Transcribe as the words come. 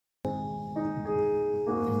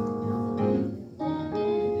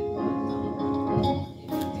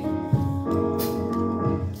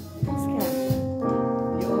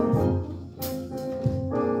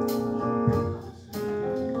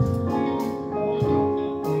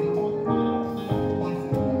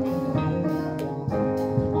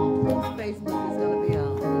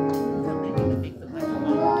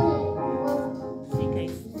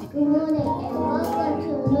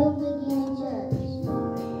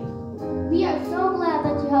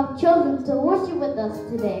have chosen to worship with us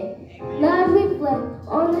today. Let us reflect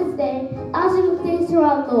on this day as we give thanks to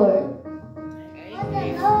our Lord. For the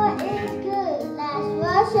Lord is good. Let's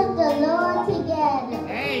worship the Lord together.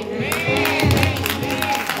 Amen.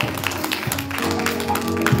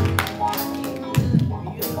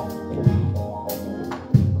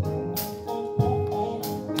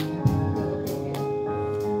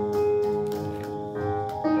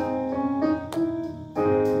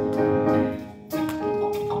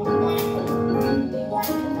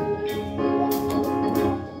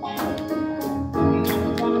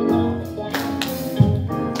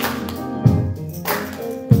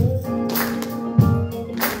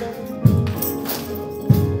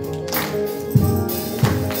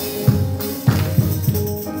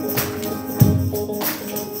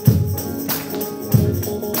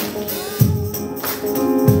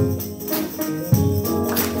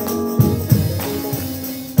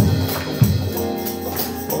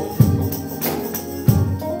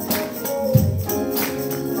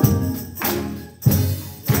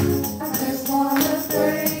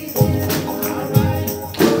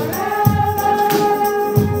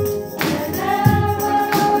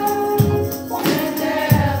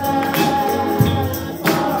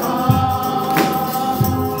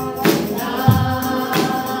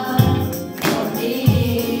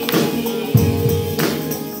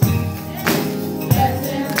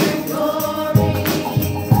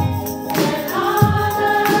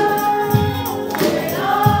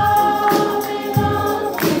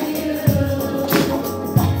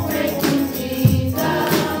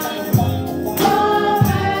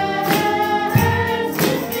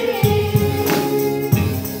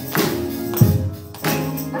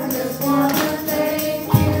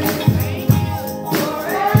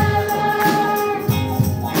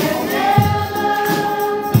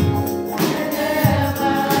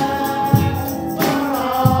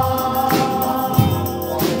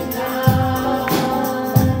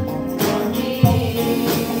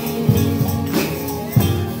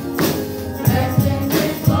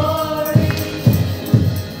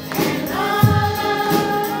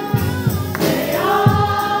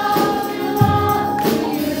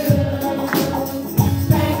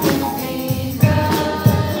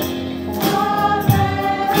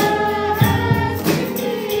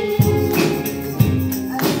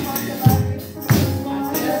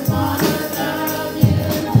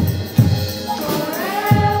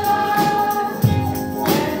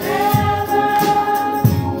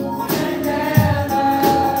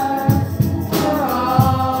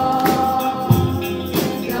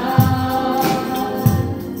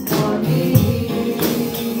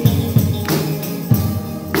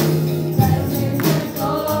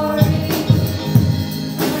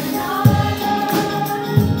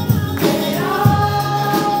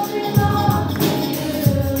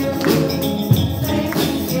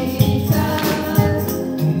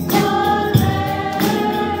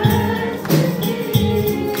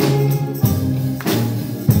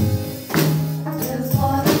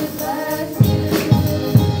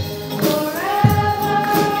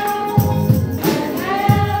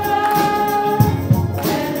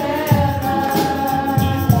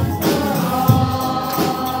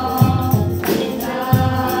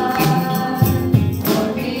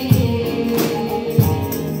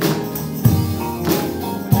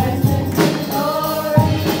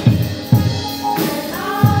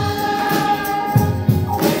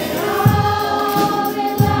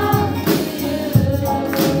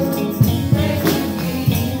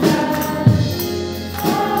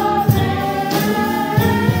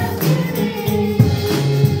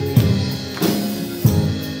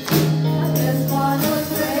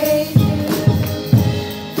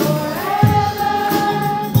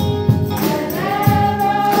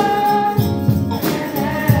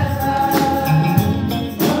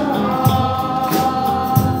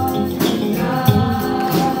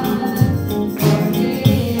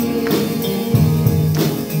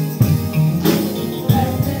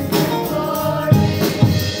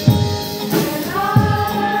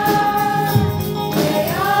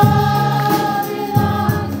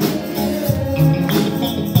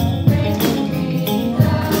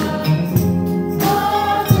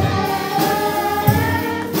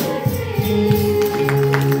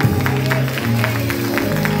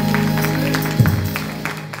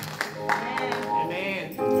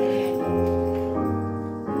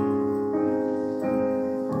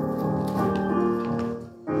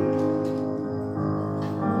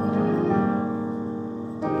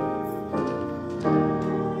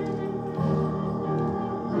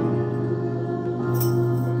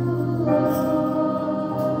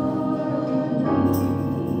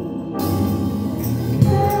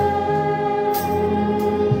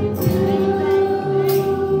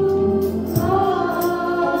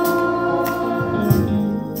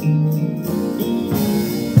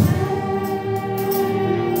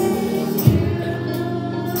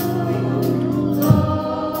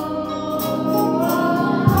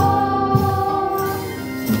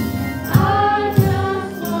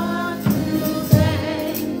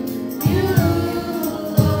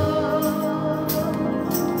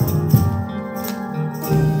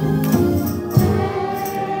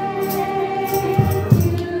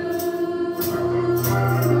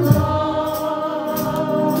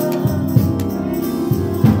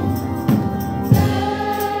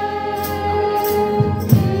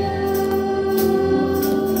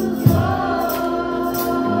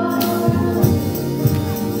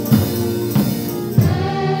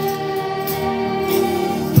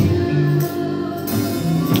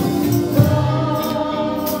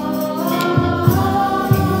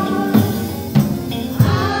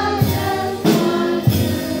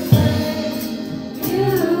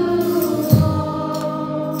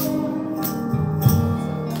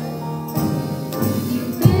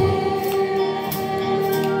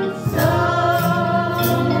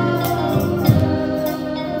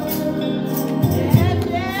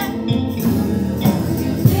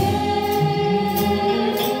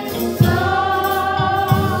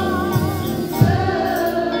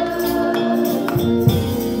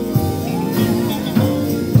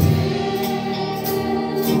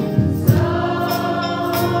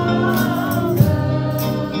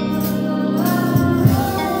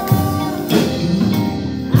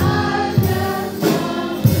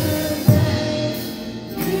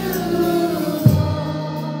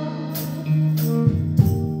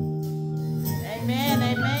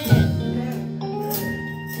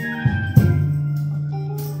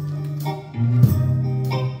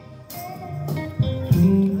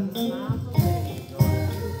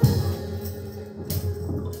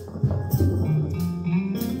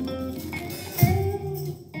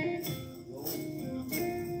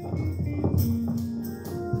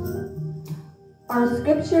 Our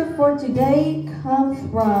scripture for today comes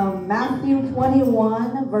from Matthew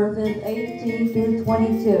 21, verses 18 through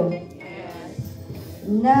 22.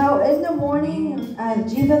 Now in the morning,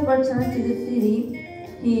 as Jesus returned to the city,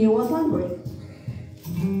 he was hungry.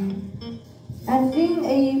 And seeing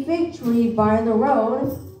a fig tree by the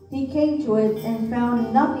road, he came to it and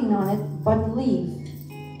found nothing on it but leaves,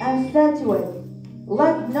 and said to it,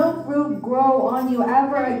 "Let no fruit grow on you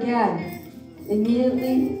ever again."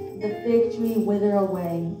 Immediately the fig tree withered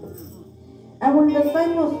away. And when the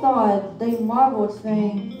disciples saw it, they marveled,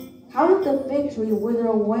 saying, "How did the fig tree wither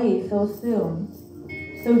away so soon?"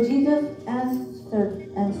 So Jesus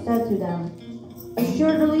answered and said to them,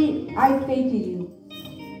 "Assuredly I say to you,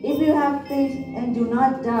 if you have faith and do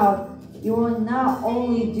not doubt, you will not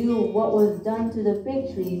only do what was done to the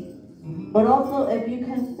fig tree, but also if you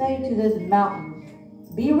can say to this mountain,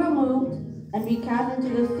 'Be removed and be cast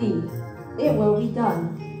into the sea,' it will be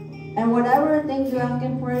done. And whatever things you ask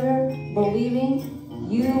in prayer, believing,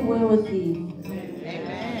 you will receive."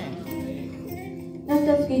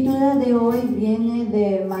 Nuestra escritura de hoy viene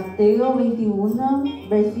de Mateo 21,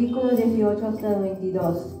 versículos 18 hasta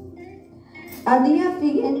 22. Al día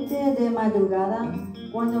siguiente de madrugada,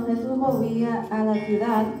 cuando Jesús volvía a la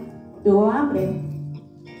ciudad, tuvo hambre.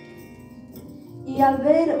 Y al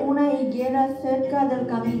ver una higuera cerca del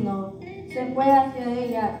camino, se fue hacia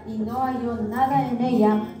ella y no halló nada en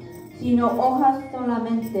ella, sino hojas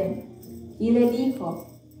solamente. Y le dijo,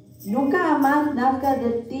 "Nunca más nazca de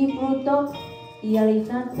ti fruto", y al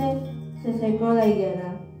instante se secó la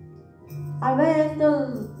higuera. Al ver esto,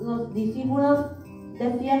 los discípulos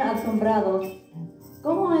decían asombrados,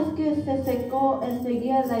 "¿Cómo es que se secó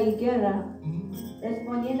enseguida la higuera?"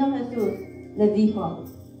 Respondiendo Jesús, les dijo,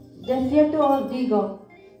 "De cierto os digo,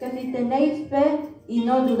 que si tenéis fe y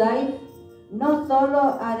no dudáis, no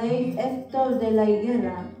solo haréis esto de la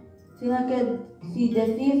higuera, sino que si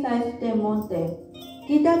decís a este monte,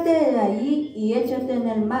 'Quítate de allí y échate en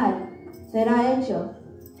el mar', será hecho.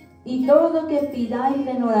 Y todo lo que pidáis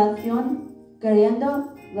en oración, creyendo,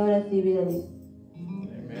 lo recibiréis."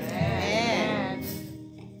 Amen.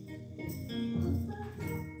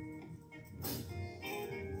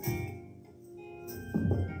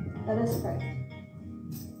 Let us pray.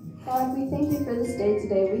 God, we thank you for this day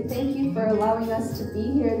today. We thank you for allowing us to be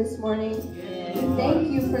here this morning. We thank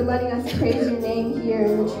you for letting us praise your name here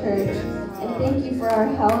in the church. And thank you for our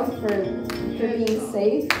health, for being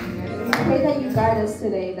safe. We pray that you guide us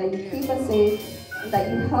today, that you keep us safe, and that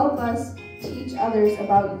you help us teach others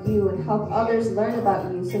about you and help others learn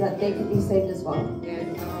about you so that they can be saved as well.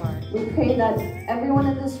 We pray that everyone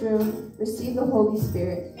in this room receive the Holy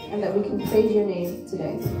Spirit and that we can praise your name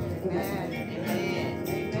today. Amen.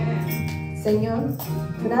 Señor,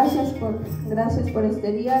 gracias por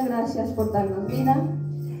este día, gracias por darnos vida.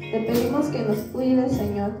 Te pedimos que nos cuides,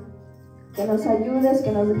 Señor, que nos ayudes,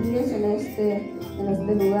 que nos guíes en este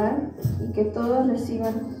lugar y que todos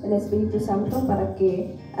reciban el Espíritu Santo para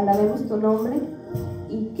que alabemos tu nombre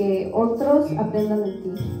y que otros aprendan de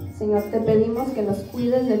ti. Señor, te pedimos que nos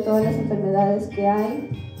cuides de todas las enfermedades que hay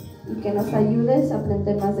y que nos ayudes a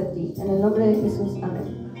aprender más de ti. En el nombre de Jesús,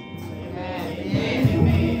 amén.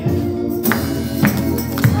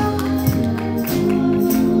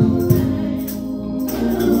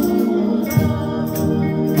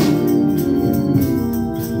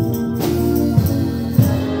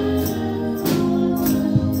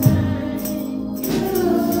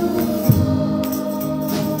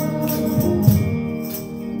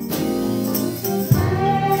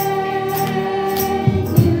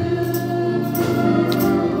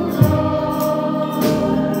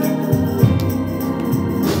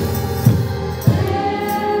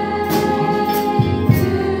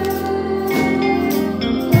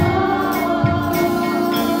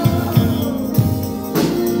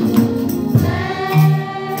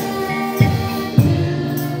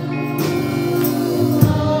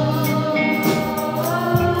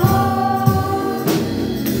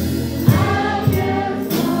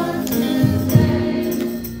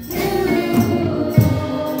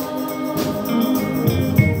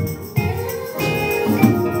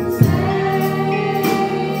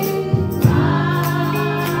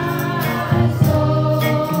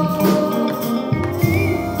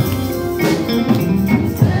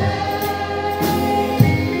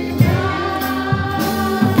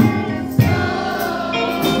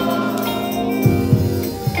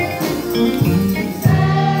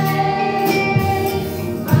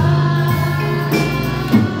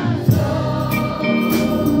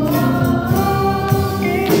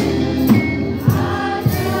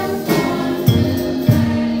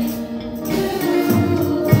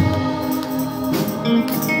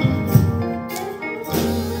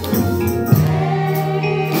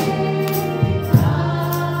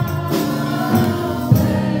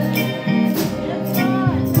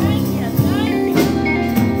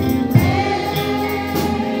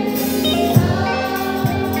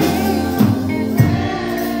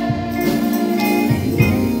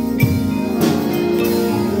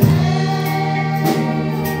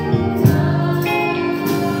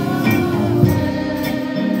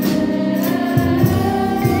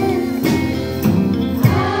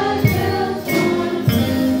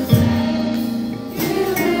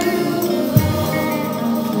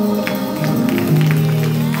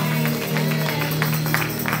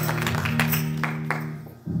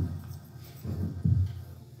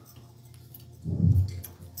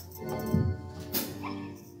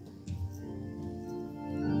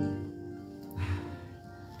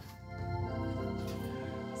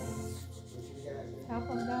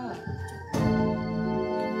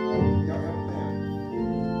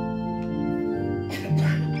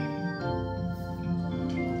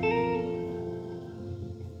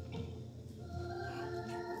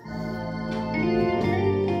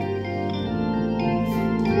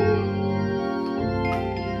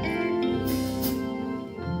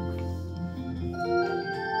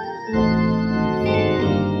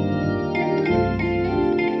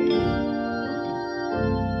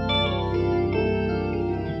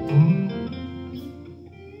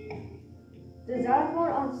 The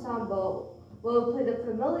Dartmoor Ensemble will play the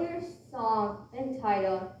familiar song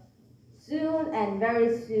entitled Soon and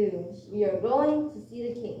Very Soon, We Are Going to See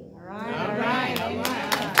the King. All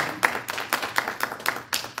right.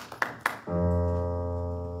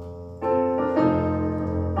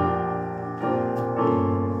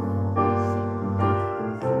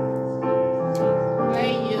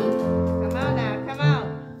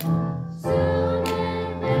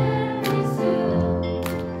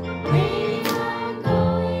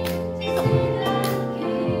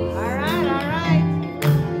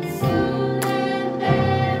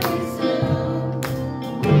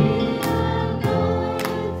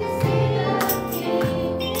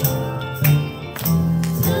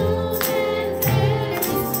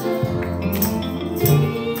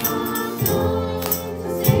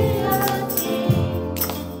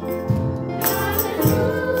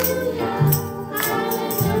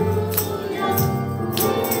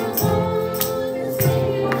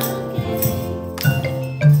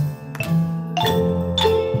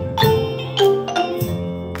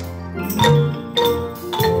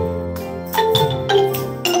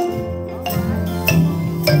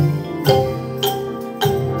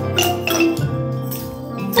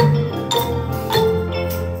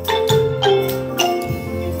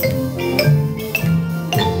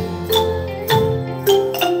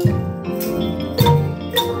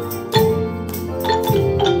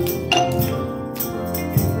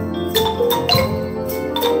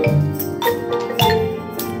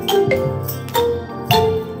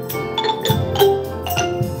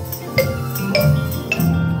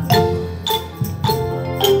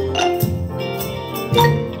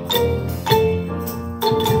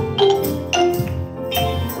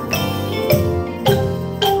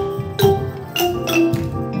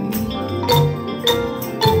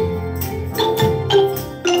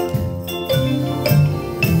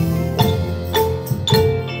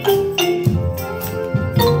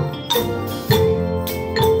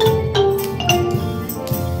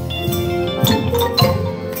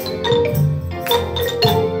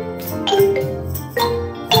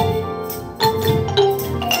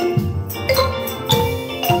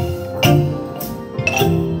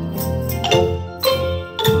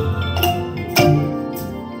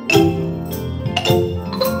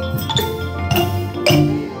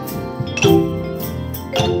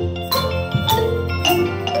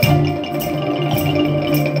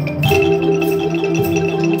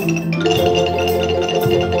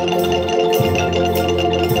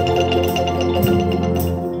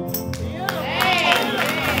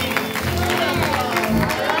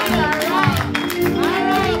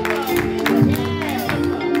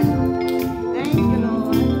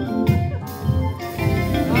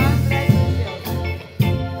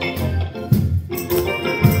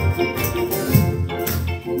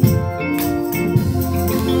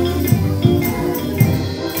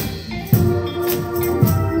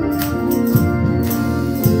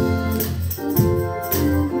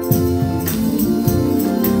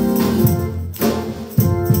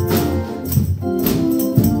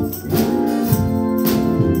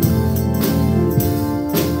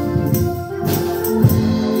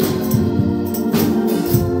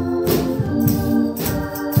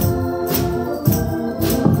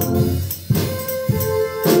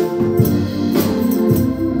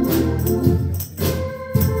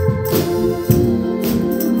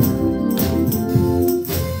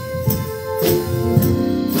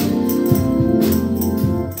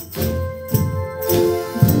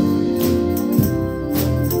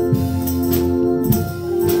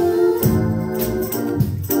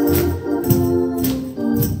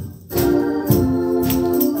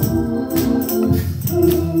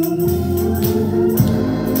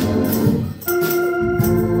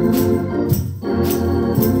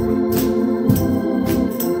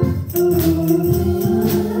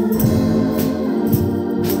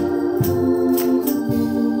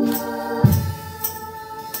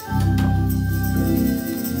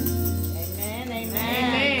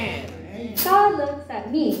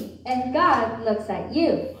 looks at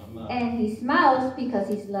you. And he smiles because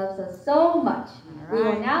he loves us so much. Right. We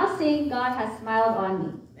will now sing, God Has Smiled on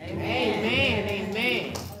Me. Amen.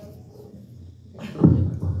 Amen.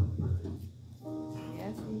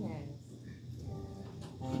 Yes, he has.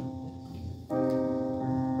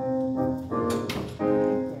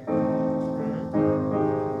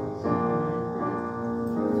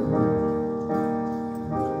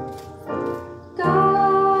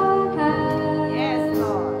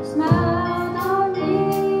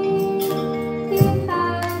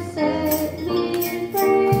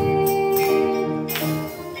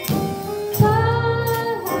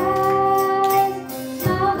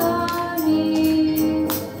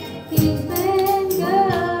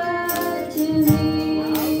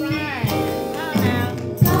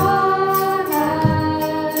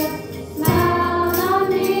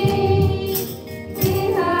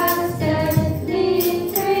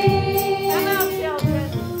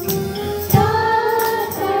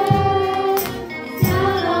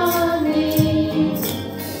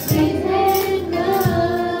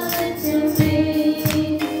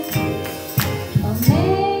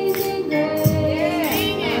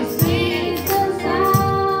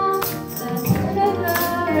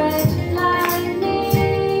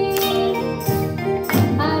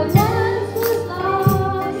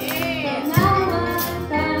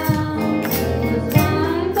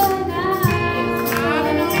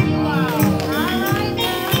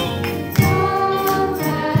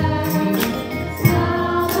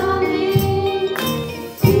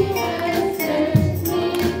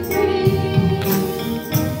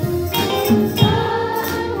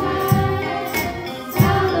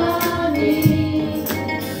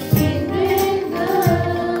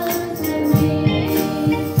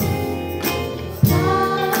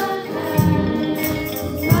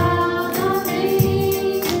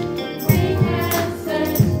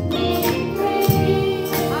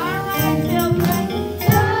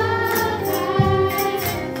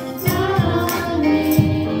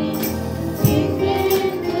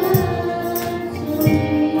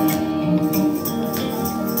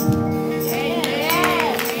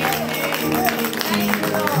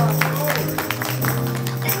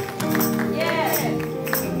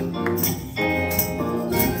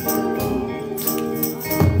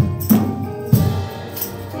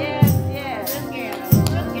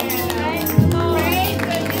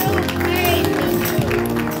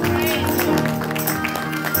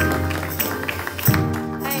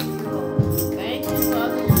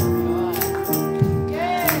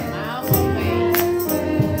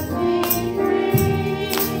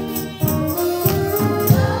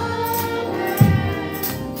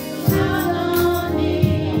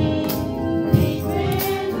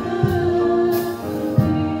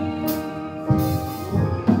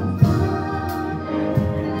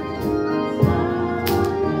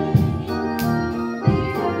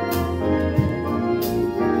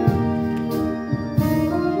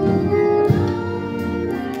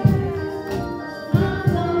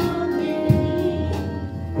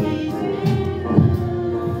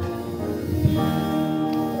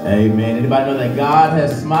 Amen. Anybody know that God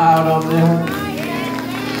has smiled on them?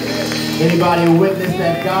 Anybody witness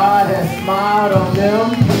that God has smiled on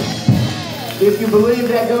them? If you believe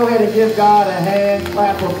that, go ahead and give God a hand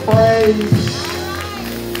clap of praise.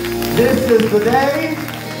 This is the day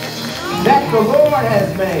that the Lord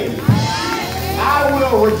has made. I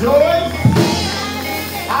will rejoice.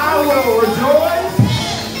 I will rejoice.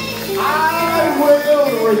 I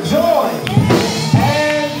will rejoice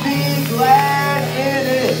and be glad in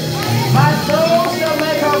it. My soul shall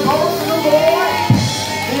make her boast in the Lord.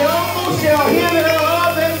 The humble shall hear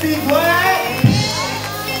thereof and be glad.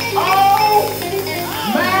 Oh,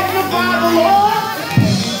 magnify the Lord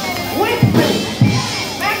with me.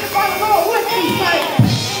 Magnify the Lord with me,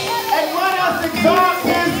 saints. And let us exalt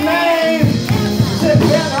his name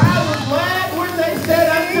together. I was glad when they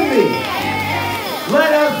said unto me,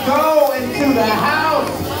 let us go into the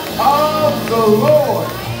house of the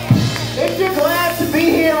Lord. If you're glad to be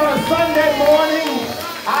here on a Sunday morning,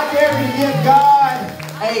 I dare you to give God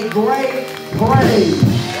a great praise.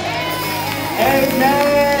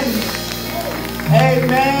 Amen.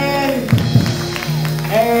 Amen.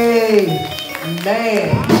 Amen.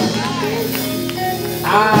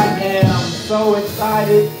 I am so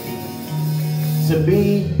excited to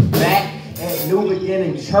be back at New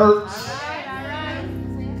Beginning Church.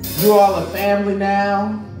 You all are family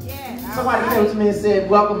now. Somebody came to me and said,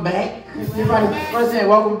 welcome back. Everybody first said,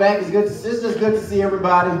 welcome back. It's just good to see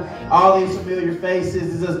everybody. All these familiar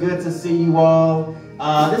faces. It's just good to see you all.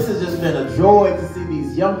 This has just been a joy to see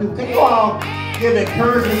these young people. Can you all give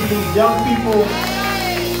encouragement to these young people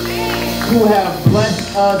who have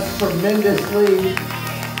blessed us tremendously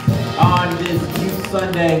on this Youth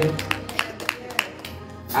Sunday?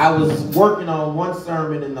 I was working on one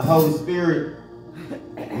sermon and the Holy Spirit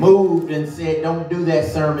moved and said, don't do that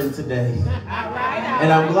sermon today.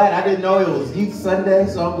 And I'm glad. I didn't know it was Youth Sunday,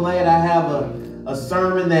 so I'm glad I have a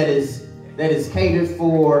sermon that is catered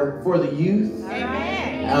for the youth.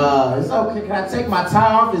 It's okay. Can I take my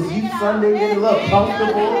tie off? It's Youth Sunday, get a little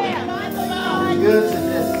comfortable. It's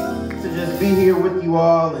good to just be here with you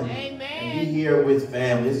all and be here with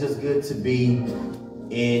family. It's just good to be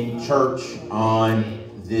in church on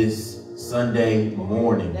this Sunday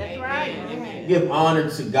morning. Give honor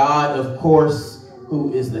to God, of course,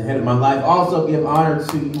 who is the head of my life. Also give honor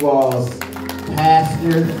to you all's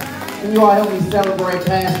pastor. Can you all help me celebrate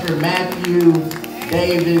Pastor Matthew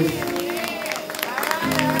Davis?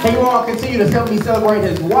 Can you all continue to help me celebrate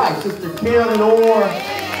his wife, Sister Carolyn Orr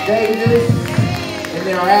Davis, in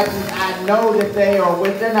their absence? I know that they are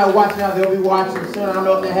they're not watching now, they'll be watching soon. I don't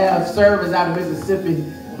know if they have service out of Mississippi,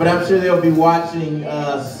 but I'm sure they'll be watching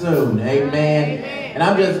soon. Amen. And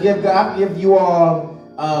I'm just give you all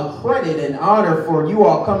credit and honor for you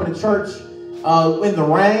all coming to church in the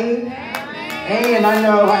rain. And I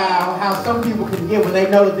know how some people can get when they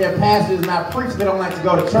know that their pastor is not preaching, they don't like to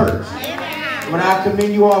go to church. But I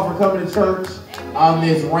commend you all for coming to church on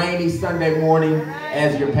this rainy Sunday morning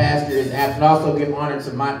as your pastor is absent. Also give honor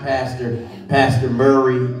to my pastor, Pastor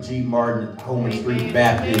Murray G. Martin, Holman Street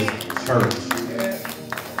Baptist Church.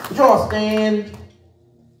 Would you all stand?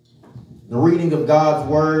 The reading of God's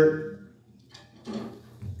word.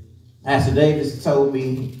 Pastor Davis told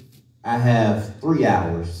me I have 3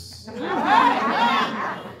 hours. But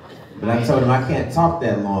I told him I can't talk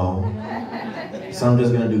that long, so I'm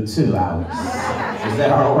just going to do 2 hours. Is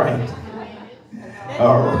that all right?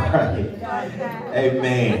 All right.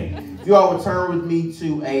 Amen. If you all would turn with me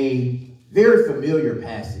to a very familiar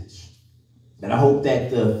passage, and I hope that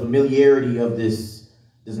the familiarity of this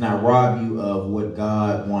does not rob you of what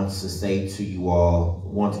God wants to say to you all,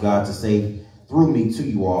 wants God to say through me to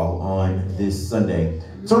you all on this Sunday.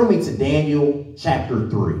 Turn me to Daniel chapter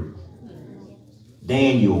 3.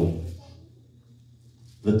 Daniel,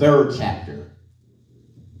 the 3rd chapter.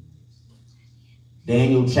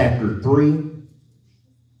 Daniel chapter 3.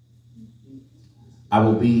 I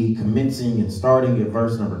will be commencing and starting at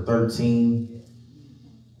verse number 13.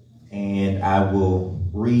 And I will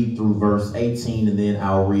read through verse 18, and then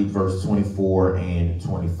I'll read verse 24 and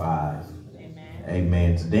 25.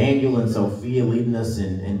 Amen. To Daniel and Sophia leading us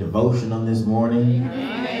in devotion on this morning.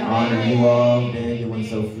 Amen. Honor you all, Daniel and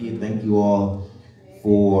Sophia. Thank you all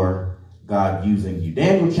for God using you.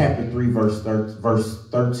 Daniel chapter 3, verse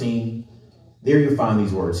 13. There you'll find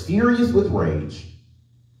these words. Furious with rage,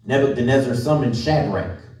 Nebuchadnezzar summoned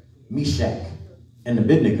Shadrach, Meshach, and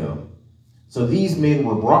Abednego. So these men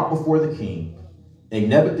were brought before the king, and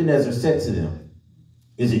Nebuchadnezzar said to them,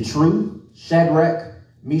 "Is it true, Shadrach,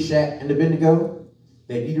 Meshach, and Abednego,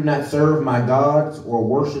 that you do not serve my gods or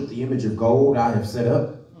worship the image of gold I have set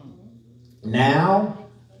up? Now,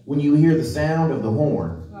 when you hear the sound of the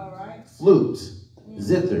horn, flute,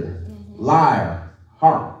 zither, lyre,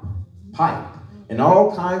 harp, pipe, and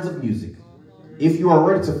all kinds of music, if you are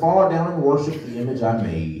ready to fall down and worship the image I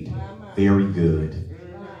made, very good.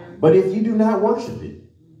 But if you do not worship it,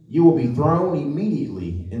 you will be thrown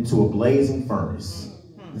immediately into a blazing furnace.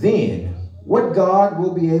 Then, what God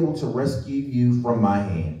will be able to rescue you from my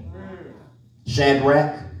hand?"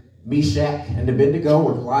 Shadrach, Meshach, and Abednego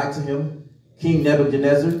replied to him, "King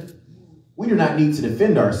Nebuchadnezzar, we do not need to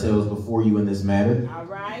defend ourselves before you in this matter. All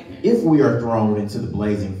right. If we are thrown into the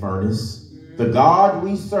blazing furnace, the God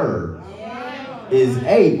we serve is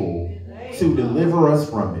able to deliver us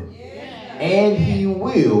from it, and he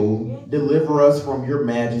will deliver us from your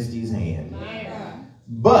majesty's hand.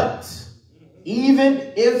 But even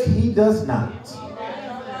if he does not,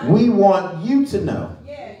 we want you to know,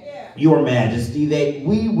 your majesty, that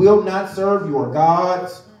we will not serve your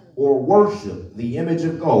gods or worship the image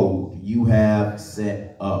of gold you have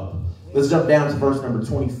set up." Let's jump down to verse number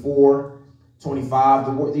 24,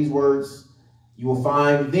 25. These words you will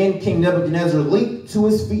find. Then King Nebuchadnezzar leaped to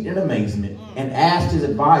his feet in amazement and asked his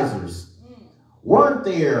advisors, "Weren't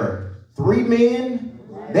there 3 men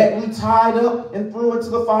that we tied up and threw into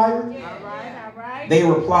the fire?" They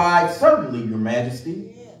replied, "Certainly, your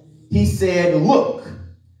majesty." He said, "Look,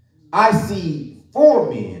 I see 4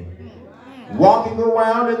 men walking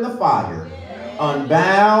around in the fire,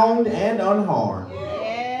 unbound and unharmed,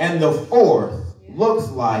 and the 4th looks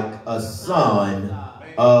like a son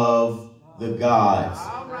of the gods."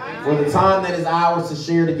 For the time that is ours to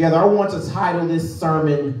share together, I want to title this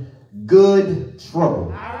sermon, Good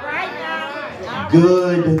Trouble.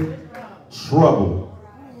 Good Trouble.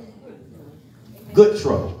 Good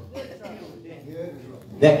trouble.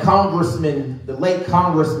 That congressman, the late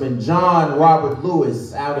Congressman John Robert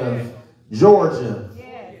Lewis out of Georgia,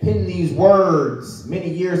 penned these words many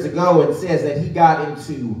years ago and says that he got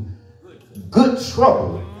into good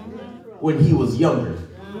trouble when he was younger.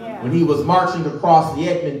 When he was marching across the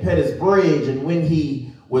Edmund Pettus Bridge, and when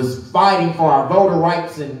he was fighting for our voter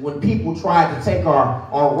rights, and when people tried to take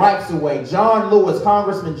our rights away,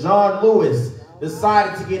 Congressman John Lewis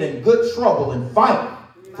decided to get in good trouble and fight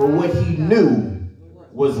for what he knew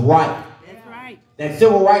was right. That's right. That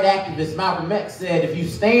civil rights activist Malcolm X said, "If you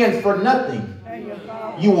stand for nothing,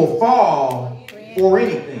 you will fall for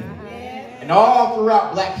anything." And all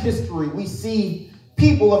throughout Black history, we see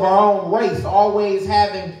people of our own race always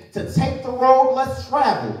having to take the road less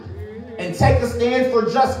traveled and take a stand for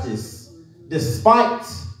justice despite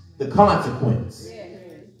the consequence.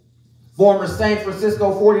 Former San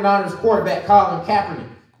Francisco 49ers quarterback Colin Kaepernick,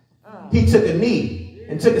 he took a knee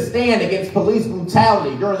and took a stand against police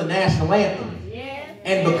brutality during the national anthem.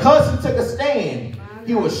 And because he took a stand,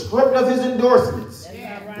 he was stripped of his endorsements,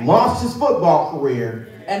 lost his football career,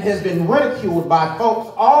 and has been ridiculed by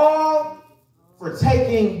folks all for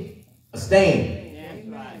taking a stand.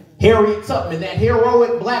 Harriet Tubman, that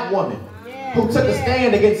heroic Black woman who took a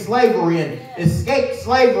stand against slavery and escaped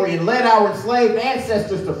slavery and led our enslaved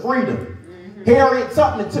ancestors to freedom. Harriet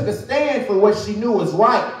Tubman took a stand for what she knew was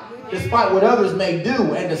right, despite what others may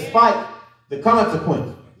do and despite the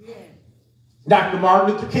consequence. Dr.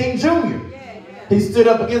 Martin Luther King Jr., He stood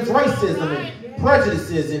up against racism and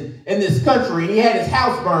prejudices in this country. And he had his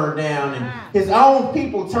house burned down. And his own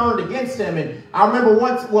people turned against him. And I remember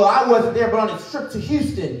once, well, I wasn't there, but on a trip to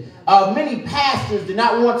Houston, many pastors did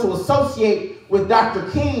not want to associate with Dr.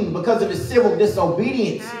 King because of his civil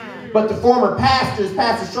disobedience. But the former pastors,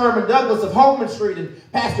 Pastor Schurmier Douglas of Holman Street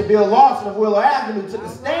and Pastor Bill Lawson of Willow Avenue, took a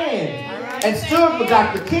stand and stood for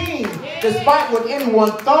Dr. King despite what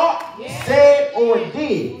anyone thought, said, or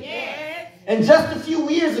did. And just a few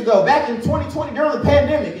years ago, back in 2020 during the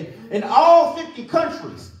pandemic, in all 50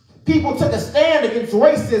 countries, people took a stand against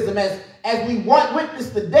racism as we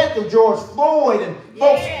witnessed the death of George Floyd, and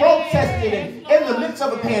folks protested and in the midst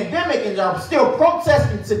of a pandemic and are still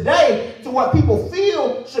protesting today to what people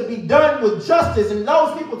feel should be done with justice. And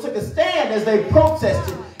those people took a stand as they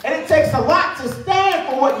protested. And it takes a lot to stand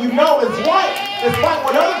for what you know is right, despite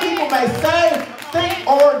what other people may say, think,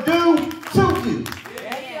 or do to you.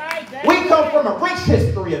 We come from a rich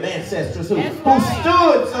history of ancestors who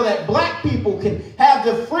stood so that black people can have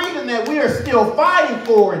the freedom that we are still fighting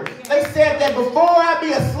for. And they said that before I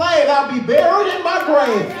be a slave, I'll be buried in my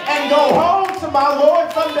grave and go home to my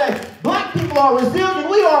Lord someday. Black people are resilient.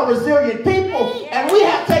 We are resilient people. And we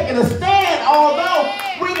have taken a stand, although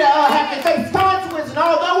we have to face consequences. And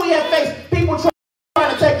although we have faced people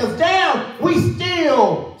trying to take us down, we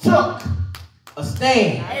still took a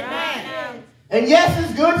stand. Amen. And yes,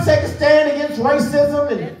 it's good to take a stand against racism,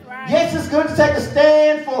 and yes, it's good to take a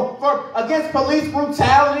stand against police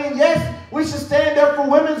brutality, and yes, we should stand up for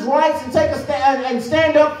women's rights and take a stand and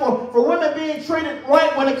stand up for women being treated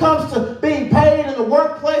right when it comes to being paid in the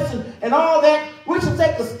workplace and all that. We should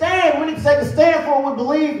take a stand. We need to take a stand for what we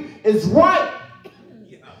believe is right.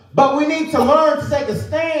 But we need to learn to take a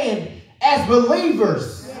stand as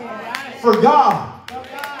believers for God.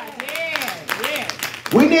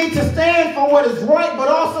 We need to stand for what is right, but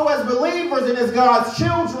also as believers and as God's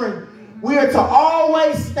children, we are to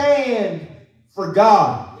always stand for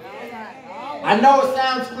God. I know it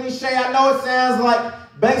sounds cliche. I know it sounds like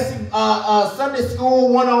basic Sunday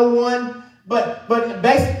school 101, but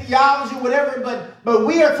basic theology, whatever. But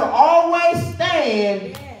we are to always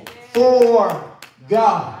stand for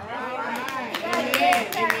God.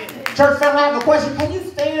 Church family, I have a question. Can you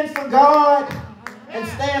stand for God and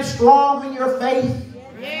stand strong in your faith?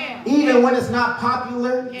 Even when it's not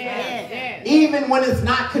popular, even when it's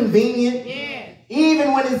not convenient,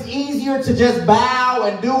 even when it's easier to just bow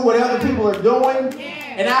and do what other people are doing.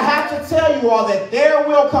 And I have to tell you all that there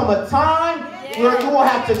will come a time where you will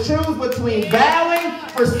have to choose between bowing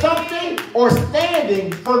for something or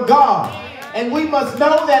standing for God. And we must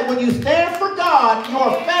know that when you stand for God,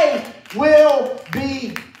 your faith will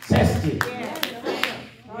be tested.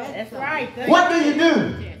 That's right. What do you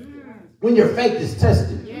do when your faith is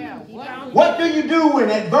tested? What do you do when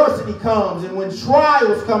adversity comes and when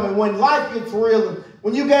trials come and when life gets real and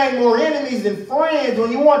when you gain more enemies than friends,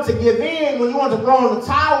 when you want to give in, when you want to throw in the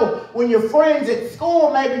towel, when your friends at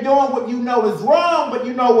school may be doing what you know is wrong, but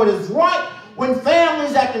you know what is right, when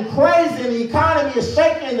families acting crazy and the economy is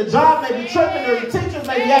shaking and the job may be tripping or the teachers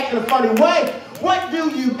may be acting a funny way, what do?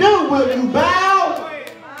 Will you bow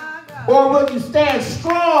or will you stand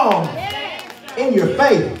strong in your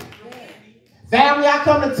faith? Family, I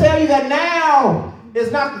come to tell you that now is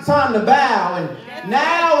not the time to bow, and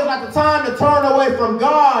now is not the time to turn away from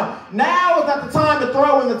God. Now is not the time to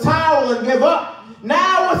throw in the towel and give up.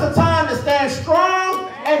 Now is the time to stand strong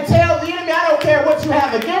and tell the enemy, I don't care what you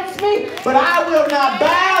have against me, but I will not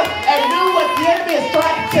bow and do what the enemy is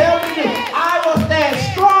trying to tell me to do. I will stand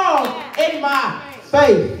strong in my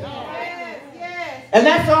faith. And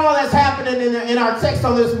that's all that's happening in our text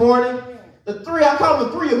on this morning. I call them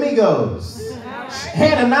the three amigos.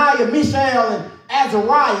 Hananiah, Mishael, and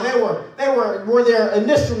Azariah. They were their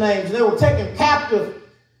initial names. They were taken captive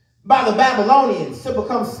by the Babylonians to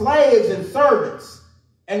become slaves and servants.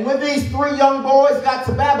 And when these three young boys got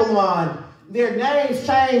to Babylon, their names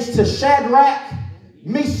changed to Shadrach,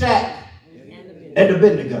 Meshach, and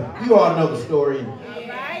Abednego. You all know the story.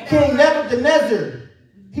 King Nebuchadnezzar,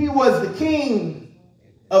 he was the king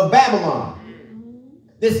of Babylon.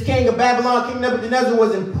 This king of Babylon, King Nebuchadnezzar,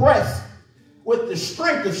 was impressed with the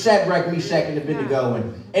strength of Shadrach, Meshach, and Abednego,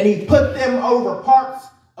 and he put them over parts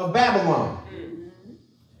of Babylon.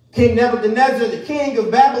 King Nebuchadnezzar, the king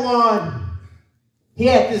of Babylon, he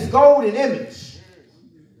had this golden image.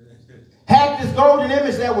 Had this golden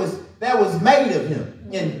image that was made of him.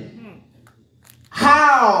 And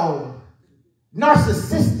how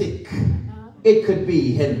narcissistic it could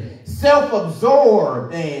be, and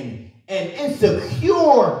self-absorbed and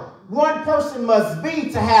insecure one person must be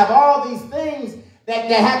to have all these things that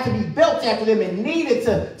had to be built after them and needed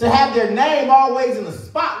to have their name always in the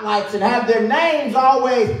spotlights and have their names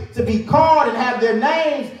always to be called and have their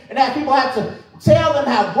names and have people have to tell them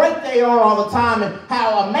how great they are all the time and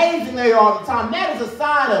how amazing they are all the time. That is a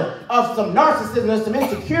sign of some narcissism and some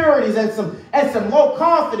insecurities and some low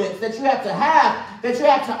confidence that you have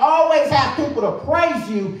to always have people to praise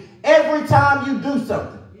you every time you do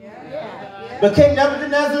something. But King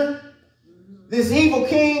Nebuchadnezzar, this evil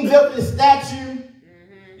king, built this statue,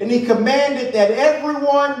 and he commanded that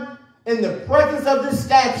everyone in the presence of this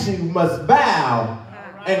statue must bow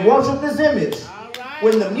and worship this image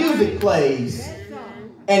when the music plays,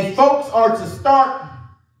 and folks are to start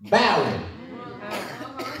bowing.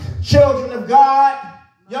 Children of God,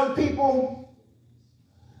 young people,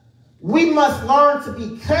 we must learn to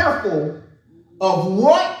be careful of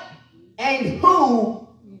what and who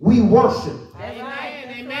we worship.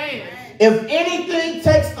 Amen. If anything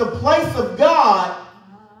takes the place of God,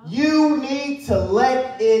 you need to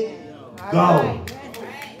let it go.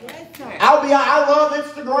 I love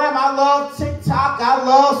Instagram, I love TikTok, I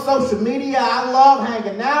love social media, I love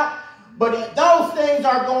hanging out. But if those things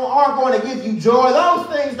aren't going to give you joy, those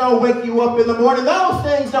things don't wake you up in the morning, those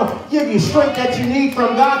things don't give you strength that you need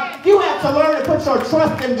from God. You have to learn to put your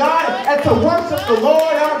trust in God and to worship the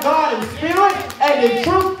Lord our God in spirit and in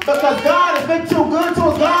truth, because God has been too good to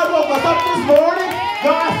us. God woke us up this morning.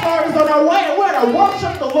 God started us on our way, and we're to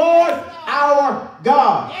worship the Lord our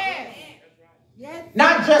God.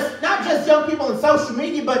 Not just young people in social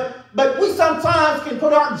media, but we sometimes can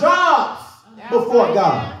put our jobs before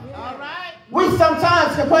God. We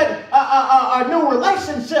sometimes can put a new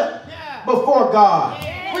relationship before God.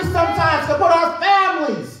 We sometimes can put our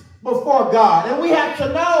families before God. And we have to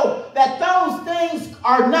know that those things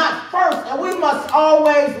are not first. And we must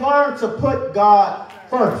always learn to put God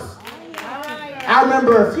first. I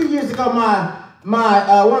remember a few years ago, one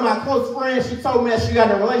of my close friends, she told me that she got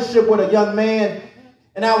in a relationship with a young man.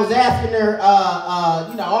 And I was asking her,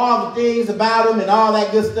 all the things about him and all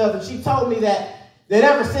that good stuff. And she told me that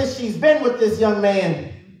ever since she's been with this young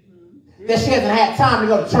man, that she hasn't had time to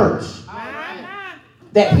go to church.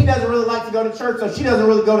 That he doesn't really like to go to church, so she doesn't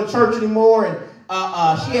really go to church anymore. And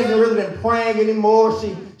she hasn't really been praying anymore.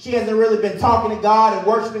 She hasn't really been talking to God and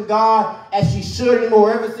worshiping God as she should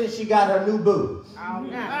anymore ever since she got her new boo.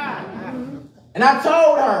 And I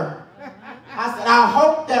told her, I said, I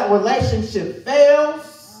hope that relationship fails.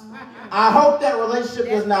 I hope that relationship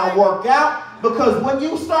does not work out, because when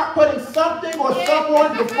you start putting something or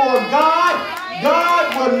someone before God,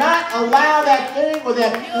 God will not allow that thing or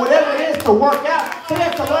that whatever it is to work out. So you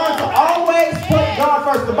have to learn to always put God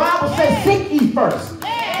first. The Bible says, seek ye first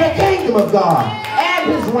the kingdom of God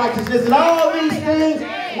and his righteousness, and all these things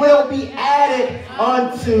will be added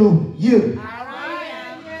unto you.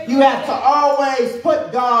 You have to always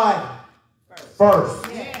put God first.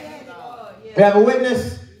 We have a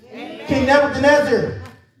witness. King Nebuchadnezzar,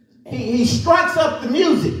 he strikes up the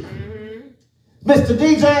music. Mr.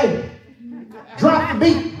 DJ, drop the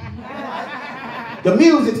beat. The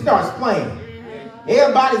music starts playing.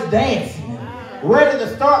 Everybody's dancing, ready to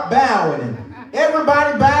start bowing. And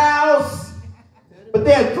everybody bows. But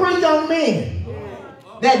there are 3 young men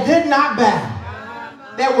that did not bow,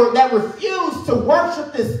 that refused to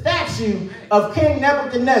worship this statue of King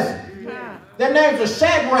Nebuchadnezzar. Their names are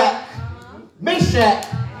Shadrach, Meshach,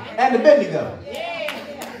 and Abednego.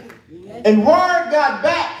 And word got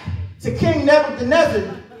back to King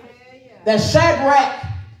Nebuchadnezzar that Shadrach,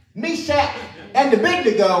 Meshach, and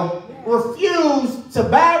Abednego refused to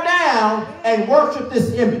bow down and worship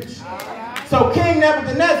this image. So King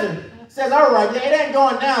Nebuchadnezzar says, all right, it ain't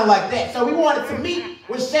going down like that. So we wanted to meet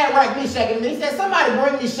with Shadrach, Meshach, and Abednego. He said, somebody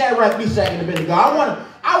bring me Shadrach, Meshach, and Abednego. I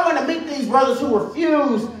want to meet these brothers who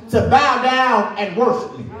refuse to bow down and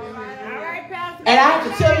worship me. And I have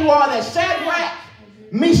to tell you all that Shadrach,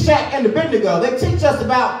 Meshach, and Abednego, they teach us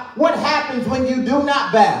about what happens when you do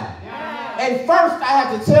not bow. And first, I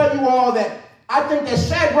have to tell you all that I think that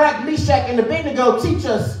Shadrach, Meshach, and Abednego teach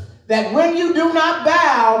us that when you do not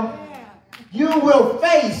bow, you will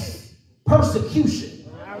face persecution.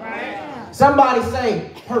 Somebody say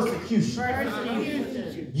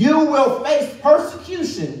persecution. You will face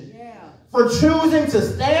persecution for choosing to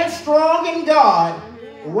stand strong in God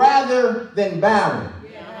rather than bowing.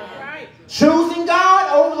 Choosing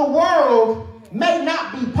God over the world may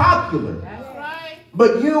not be popular,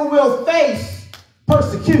 but you will face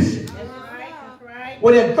persecution.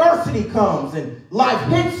 When adversity comes and life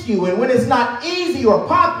hits you, and when it's not easy or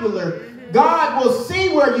popular, God will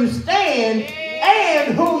see where you stand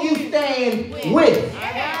and who you stand with.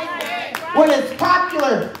 When it's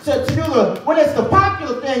popular to do when it's the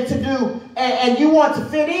popular thing to do, and you want to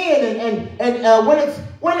fit in, and when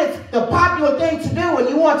it's the popular thing to do and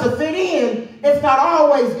you want to fit in, it's not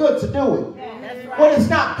always good to do it. When it's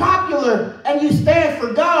not popular and you stand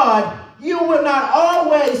for God, you will not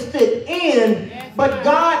always fit in, but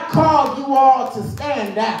God called you all to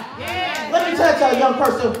stand out. Let me tell you, young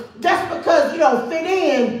person, just because you don't fit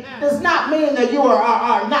in does not mean that you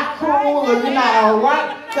are not cool or you're not all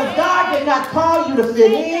right. Because God did not call you to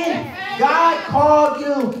fit in. God called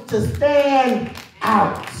you to stand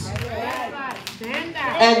out.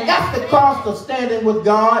 And that's the cost of standing with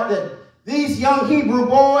God, that these young Hebrew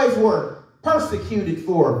boys were persecuted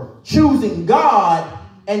for choosing God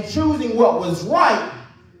and choosing what was right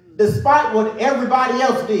despite what everybody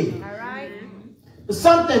else did. But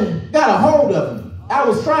something got a hold of me. I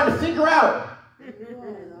was trying to figure out,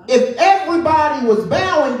 if everybody was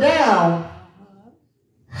bowing down,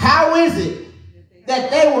 how is it that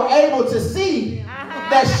they were able to see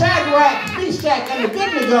that Shadrach, Meshach, and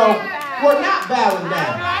Abednego were not bowing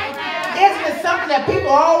down? Isn't it something that people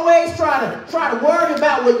always try to worry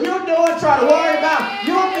about what you're doing, try to worry about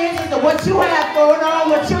your business and what you have going on,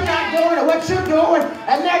 what you're not doing and what you're doing,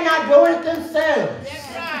 and they're not doing it themselves?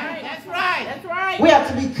 That's right. We have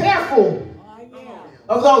to be careful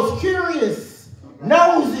of those curious,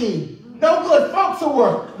 nosy, no good folks who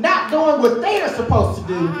are not doing what they are supposed to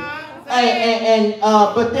do,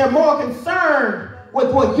 but they're more concerned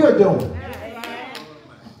with what you're doing.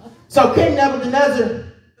 So King Nebuchadnezzar,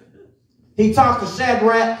 he talks to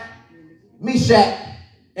Shadrach, Meshach,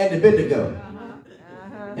 and Abednego.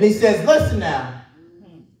 And he says, listen now,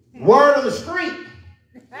 word of the street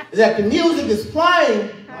is that the music is playing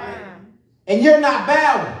and you're not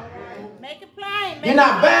bowing. Make it plain. You're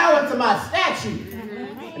not bowing to my statue.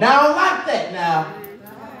 And I don't like that now.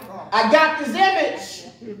 I got this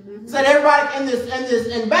image so that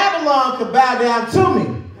everybody in Babylon could bow down to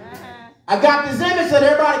me. I got this image so that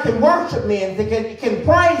everybody can worship me and can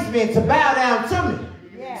praise me and to bow down to me.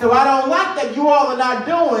 So I don't like that you all are not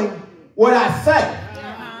doing what I say.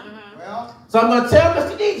 So I'm going to tell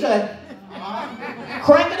Mr. DJ,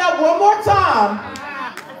 crank it up one more time.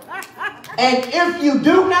 And if you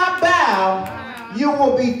do not bow, you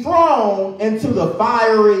will be thrown into the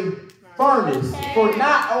fiery furnace for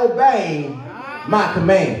not obeying my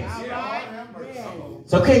commands.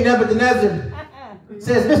 So King Nebuchadnezzar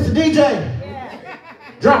says, Mr.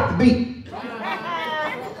 DJ, drop the beat.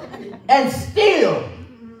 And still,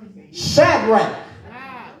 Shadrach,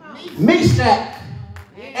 Meshach,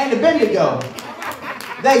 and Abednego,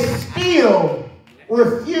 they still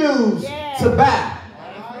refuse to bow.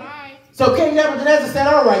 So King Nebuchadnezzar said,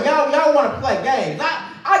 all right, y'all want to play games.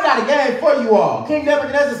 I got a game for you all. King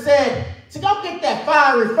Nebuchadnezzar said, so go get that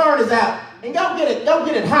fiery furnace out and go get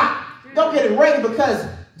it hot. Go get it ready, because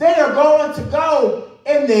they are going to go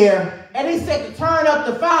in there, and he said to turn up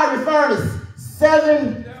the fiery furnace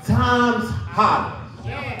 7 times hotter.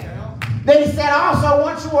 Then he said, I also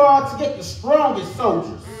want you all to get the strongest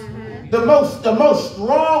soldiers, the most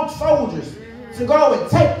strong soldiers, to go and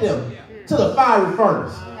take them to the fiery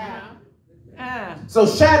furnace. So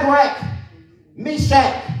Shadrach,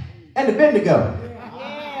 Meshach, and Abednego,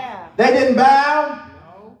 they didn't bow.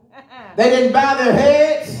 They didn't bow their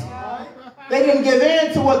heads. They didn't give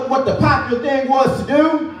in to what the popular thing was to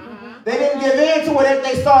do. They didn't give in to what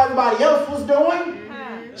they saw everybody else was doing.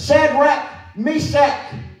 Shadrach, Meshach,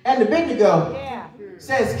 and Abednego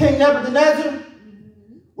says, King Nebuchadnezzar,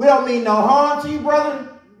 we don't mean no harm to you, brother.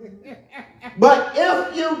 But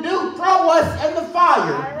if you do throw us in the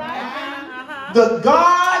fire, the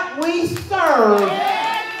God we serve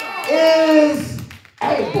is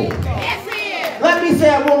able. Let me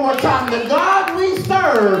say it one more time. The God we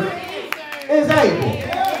serve is able.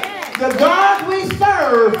 The God we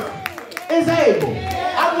serve is able.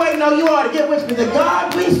 I'm waiting on you all to get with me. The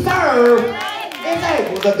God we serve is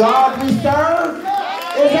able. The God we serve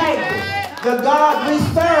is able. The God we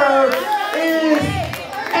serve is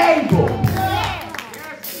able.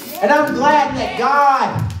 And I'm glad that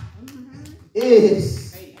God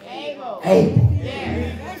is able.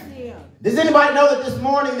 Does anybody know that this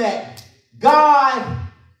morning that God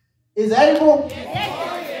is able?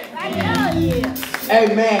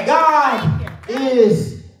 Amen. God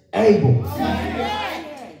is able.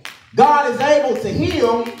 God is able to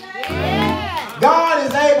heal. God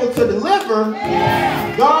is able to deliver.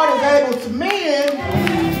 God is able to mend.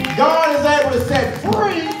 God is able to set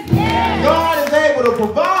free. God is able to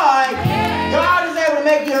provide. God is able to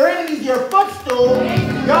make your enemies your footstool.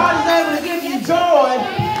 God is able to give you joy.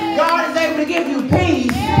 God is able to give you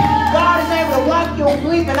peace. God is able to wipe your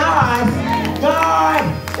weeping eyes. God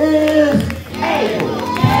is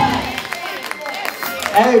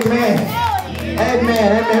Amen. Amen.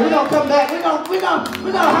 Amen. We're gonna come back. We're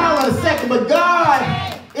gonna holler in a second, but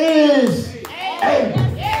God is able.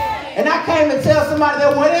 And I came to tell somebody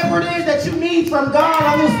that whatever it is that you need from God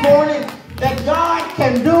on this morning, that God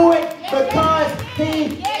can do it because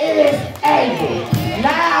He is able.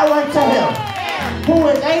 Now unto Him who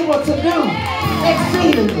is able to do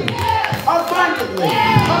exceedingly, abundantly,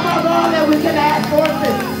 above all that we can ask or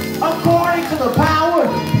think, according to the power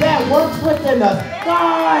that works within us.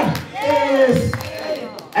 God is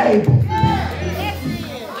able.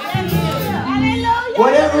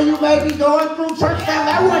 Whatever you may be going through, church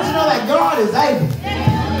family, I want you to know that God is able.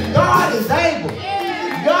 God is able.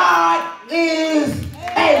 God is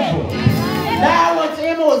able. Now unto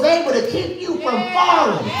Him who is able to keep you from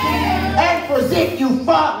falling and present you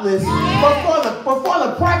faultless before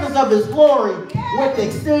the presence of His glory with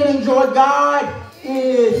exceeding joy. God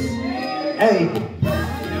is able.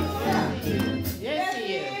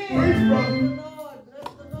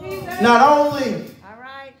 Not only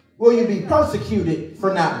will you be persecuted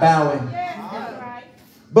for not bowing,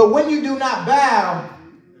 but when you do not bow,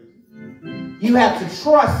 you have to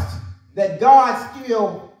trust that God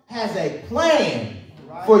still has a plan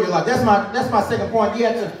for your life. That's my second point.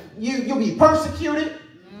 You'll be persecuted,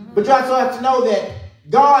 but you also have to know that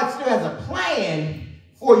God still has a plan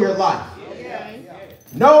for your life.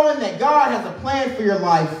 Knowing that God has a plan for your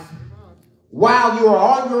life while you are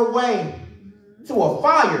on your way to a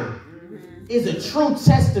fire is a true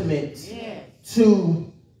testament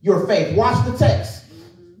to your faith. Watch the text.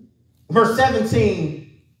 Verse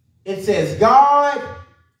 17, it says, God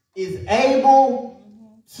is able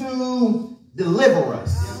to deliver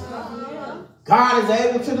us. God is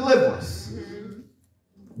able to deliver us.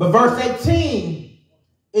 But verse 18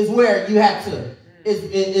 is where you have to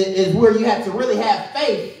is where you have to really have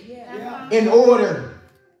faith in order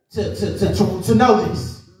to know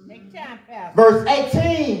this. Verse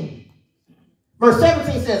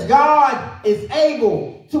 17 says God is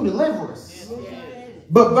able to deliver us.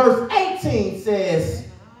 But verse 18 says,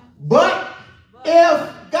 but if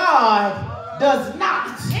God does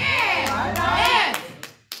not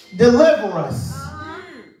deliver us,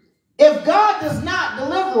 if God does not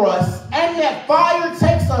deliver us and that fire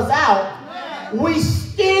takes us out, we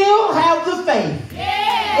still have the faith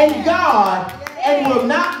in God and will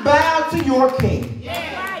not bow to your king.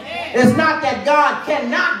 It's not that God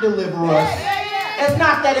cannot deliver us. It's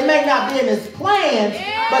not that it may not be in His plans,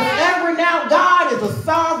 but every now God is a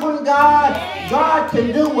sovereign God. God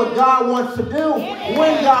can do what God wants to do,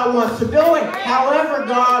 when God wants to do it, however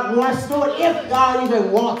God wants to do it, if God even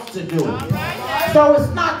wants to do it. So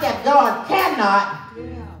it's not that God cannot,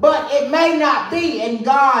 but it may not be in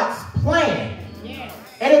God's plan.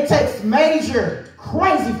 And it takes major,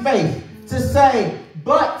 crazy faith to say,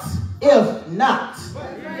 but if not.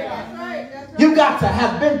 You got to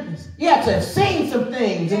have you have to have seen some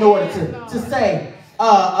things in order to say,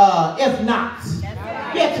 if not.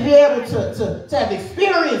 You have to be able to have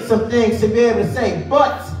experienced some things to be able to say,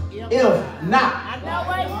 but if not.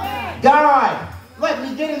 God, let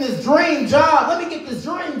me get in this dream job. Let me get this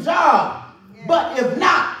dream job. But if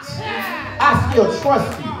not, I still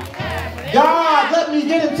trust you. God, let me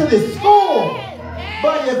get into this school.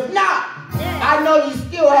 But if not, I know you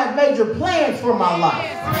still have major plans for my life.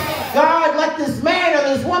 God, let this man or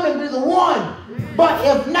this woman be the one. But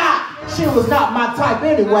if not, she was not my type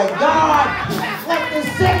anyway. God, let this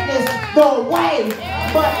sickness go away.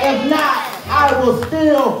 But if not, I will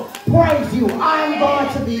still praise you. I'm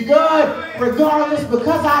going to be good regardless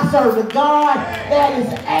because I serve a God that is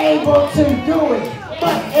able to do it.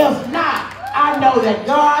 But if not, I know that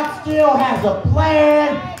God still has a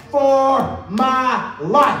plan for my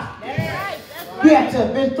life. You have to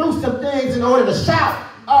have been through some things in order to shout.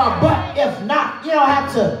 But if not, you don't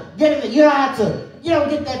have to get it. You don't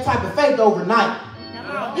get that type of faith overnight.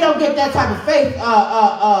 You don't get that type of faith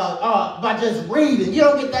by just reading. You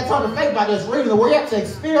don't get that type of faith by just reading the word. You have to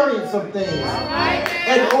experience some things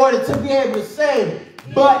in order to be able to say,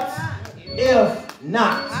 but if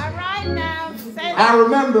not. I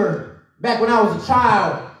remember back when I was a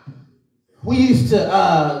child, we used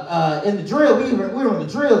to, in the drill, we were on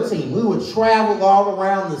the drill team. We would travel all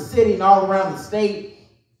around the city and all around the state.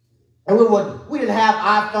 And we didn't have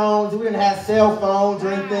iPhones, we didn't have cell phones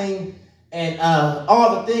or anything. And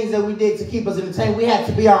all the things that we did to keep us entertained, we had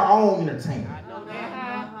to be our own entertainment.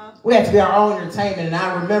 We had to be our own entertainment. And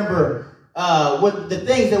I remember what the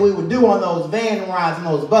things that we would do on those van rides and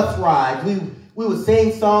those bus rides. We would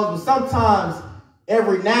sing songs, but sometimes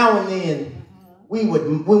every now and then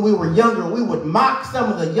when we were younger, we would mock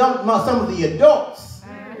some of the adults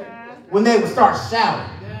when they would start shouting.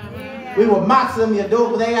 We would mock them.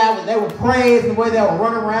 They would praise, the way they would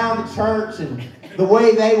run around the church, and the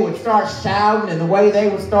way they would start shouting, and the way they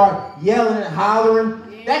would start yelling and hollering.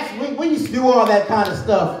 We used to do all that kind of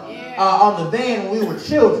stuff on the van when we were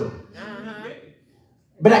children.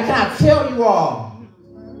 But can I tell you all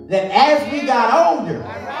that as we got older,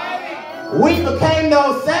 we became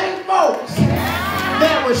those same folks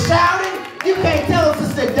that were shouting. You can't tell us to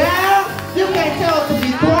sit down. You can't tell us to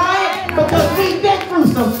be quiet, because we've been through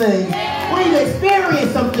some things. We've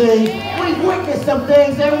experienced some things. We've witnessed some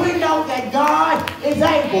things, and we know that God is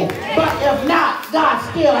able. But if not, God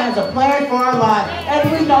still has a plan for our life. And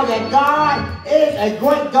we know that God is a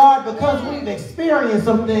great God because we've experienced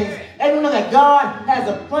some things. And we know that God has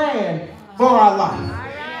a plan for our life.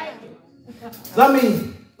 Let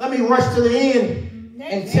me rush to the end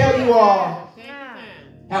and tell you all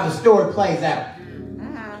how the story plays out.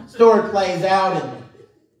 Story plays out and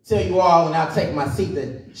tell you all, and I'll take my seat,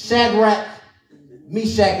 that Shadrach,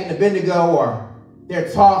 Meshach, and Abednego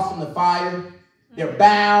they're tossed in the fire. They're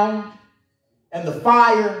bound, and the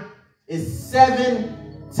fire is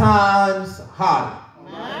 7 times hotter.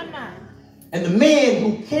 And the men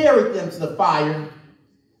who carried them to the fire,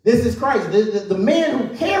 this is crazy. The men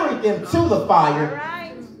who carried them to the fire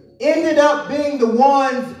ended up being the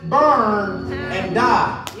ones burned and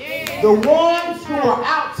died. The ones who are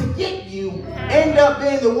out to get you end up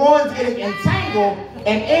being the ones getting entangled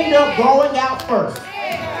and end up going out first.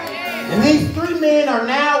 And these 3 men are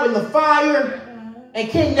now in the fire, and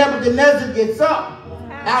King Nebuchadnezzar gets up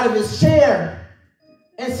out of his chair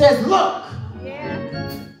and says, "Look,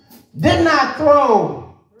 didn't I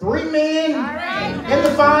throw 3 men in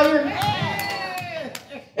the fire?"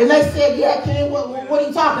 And they said, "Yeah, King, what are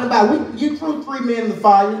you talking about? You threw 3 men in the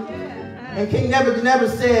fire." And King Nebuchadnezzar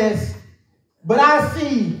says, "But I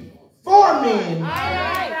see 4 men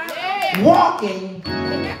walking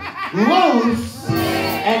loose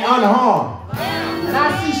and unharmed. And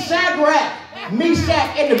I see Shadrach,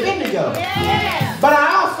 Meshach, and Abednego. But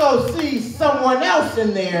I also see someone else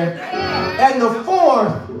in there. And the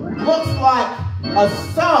 4th looks like a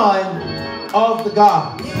son of the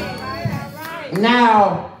gods."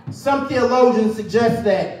 Now, some theologians suggest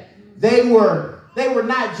that they were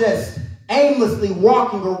not just aimlessly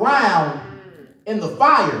walking around in the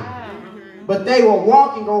fire, but they were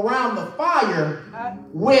walking around the fire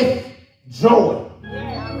with joy.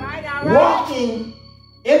 Walking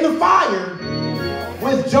in the fire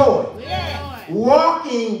with joy.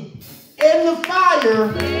 Walking in the fire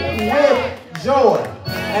with joy.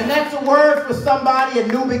 And that's a word for somebody at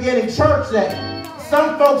New Beginning Church, that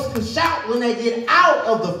some folks can shout when they get out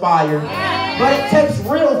of the fire, but it takes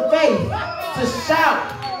real faith to shout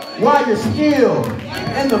while you're still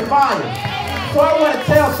in the fire. So I want to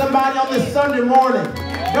tell somebody on this Sunday morning,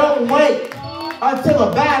 don't wait until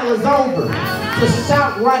a battle is over to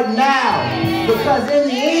shout right now, because in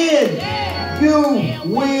the end, you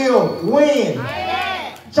will win.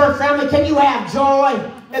 Church family, can you have joy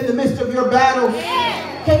in the midst of your battles?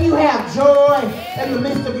 Can you have joy in the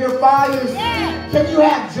midst of your fires? Can you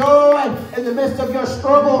have joy in the midst of your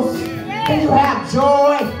struggles? Can you have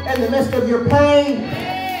joy in the midst of your pain?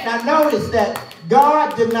 Now notice that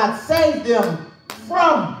God did not save them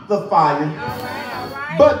from the fire,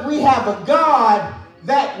 but we have a God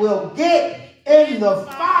that will get in the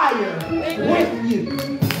fire with you.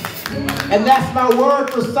 And that's my word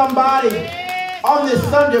for somebody on this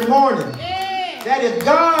Sunday morning, that if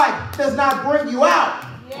God does not bring you out,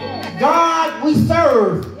 God we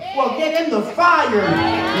serve will get in the fire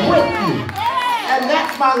with you. And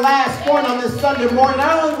that's my last point on this Sunday morning.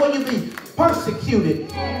 Not only will you be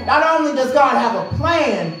persecuted, not only does God have a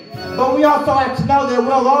plan, but we also have to know that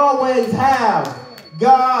we'll always have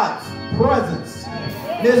God's presence.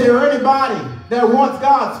 And is there anybody that wants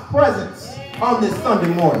God's presence on this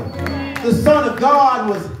Sunday morning? The Son of God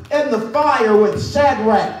was in the fire with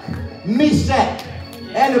Shadrach, Meshach,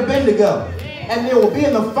 and Abednego. And they will be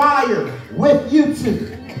in the fire with you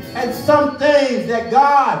too. And some things that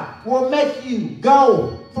God will make you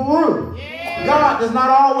go through. God does not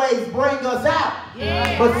always bring us out,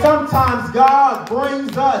 but sometimes God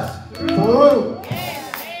brings us through.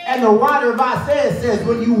 And the writer of Isaiah says,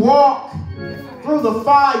 when you walk through the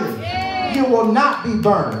fire, you will not be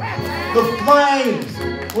burned. The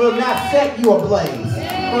flames will not set you ablaze.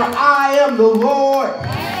 For I am the Lord,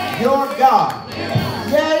 your God.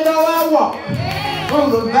 Yea, though I walk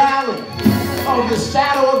through the valley of the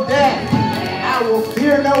shadow of death, I will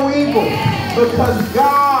fear no evil, because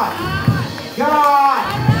God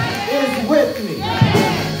is with me.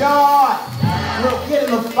 God will get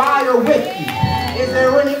in the fire with you. Is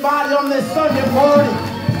there anybody on this Sunday morning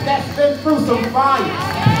that's been through some fire?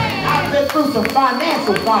 I I've been through some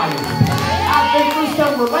financial fires. I've been through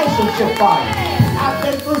some relationship fires. I've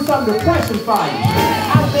been through some depression fires.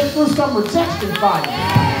 I've been through some rejection fires.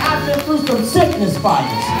 I've been through some sickness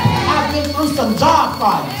fires. I've been through some job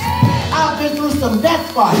fires. I've been through some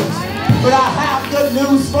death fires. But I have good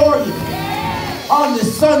news for you on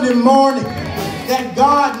this Sunday morning, that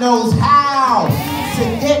God knows how to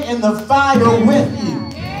get in the fire with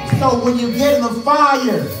you. So when you get in the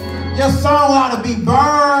fire, your soul ought to be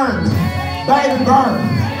burned. Baby, burn.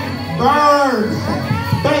 Burn.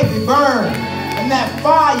 Baby, burn. And that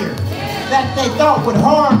fire that they thought would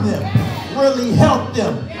harm them really helped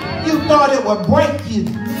them. You thought it would break you,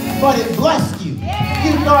 but it blessed you.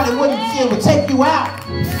 You thought it would take you out,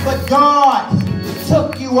 but God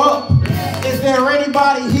took you up. Is there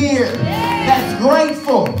anybody here that's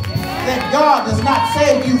grateful that God does not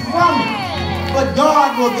save you from it, but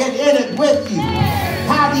God will get in it with you?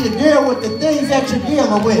 How do you deal with the things that you're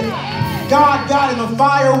dealing with? God got in the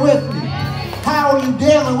fire with me. How are you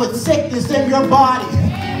dealing with sickness in your body?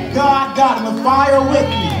 God got in the fire with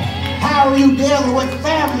me. How are you dealing with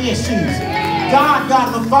family issues? God got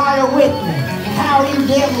in the fire with me. How are you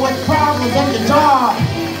dealing with problems at your job?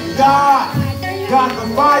 God got in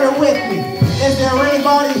the fire with me. Is there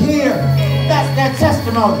anybody here that's their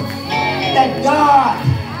testimony that God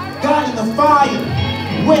got in the fire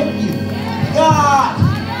with you? God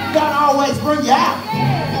doesn't always bring you out,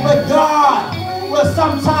 but God will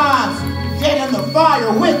sometimes get in the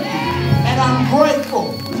fire with you. And I'm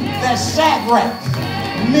grateful that Shadrach,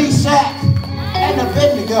 Meshach, and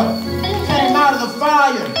Abednego came out of the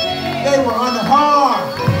fire. They were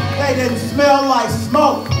unharmed. They didn't smell like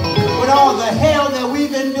smoke. With all the hell that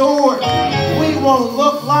we've endured, we won't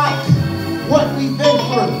look like what we've been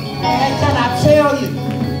through. And can I tell you,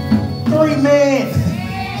 3 men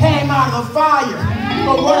came out of the fire.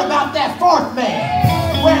 But what about that 4th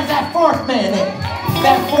man? Where's that 4th man at?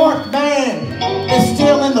 That 4th man is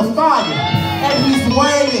still in the fire. And he's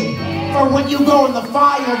waiting for when you go in the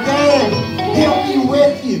fire again. He'll be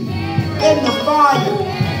with you in the fire.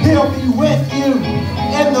 He'll be with you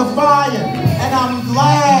in the fire. And I'm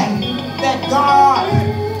glad that God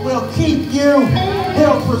will keep you.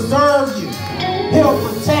 He'll preserve you. He'll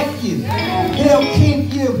protect you. He'll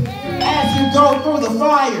keep you as you go through the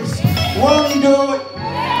fires. Won't he do it?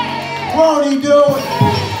 Won't he do it?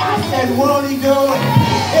 I said, won't he do it?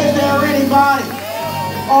 Is there anybody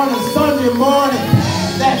on a Sunday morning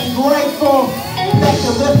that's grateful that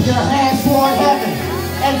you lift your hands toward heaven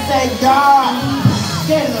and say, God,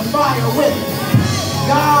 get in the fire with me.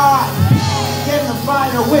 God, get in the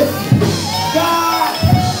fire with me. God,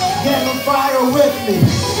 get in the fire with me.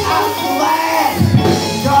 I'm glad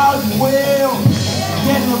God will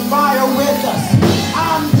get in the fire with us.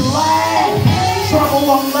 I'm glad trouble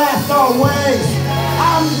won't last always.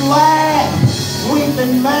 I'm glad we've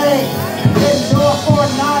been made endure for a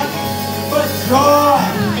night, but joy,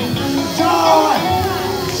 joy,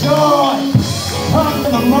 joy comes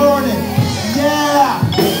in the morning. Yeah,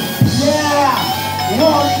 yeah,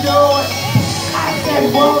 won't he do it? I said,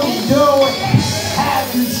 won't he do it? Have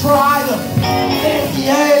you tried him? Is he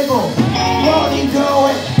able? Won't he do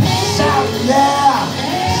it? Shout yeah,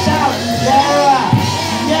 shout yeah,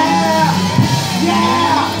 yeah,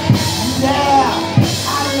 yeah, yeah.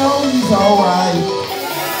 I know he's alright.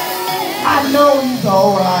 I know he's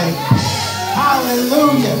alright.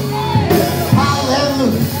 Hallelujah.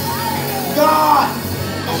 Hallelujah. God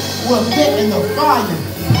will get in the fire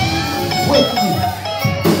with you.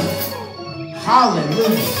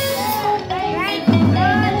 Hallelujah.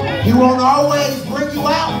 He won't always bring you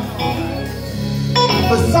out,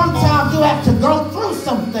 but sometimes you have to go through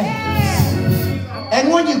some things. And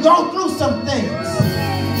when you go through some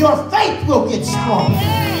things, your faith will get strong.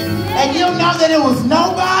 And you'll know that it was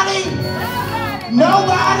nobody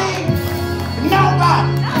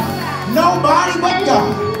but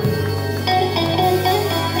God.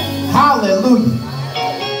 Hallelujah.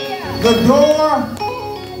 The door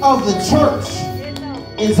of the church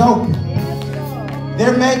is open.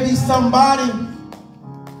 There may be somebody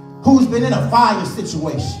who's been in a fire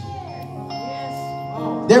situation.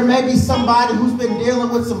 There may be somebody who's been dealing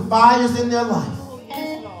with some fires in their life.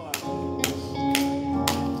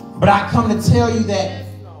 But I come to tell you that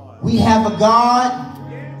we have a God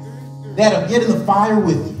that'll get in the fire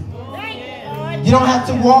with you. You don't have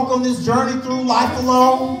to walk on this journey through life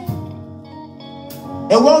alone.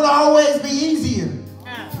 It won't always be easier.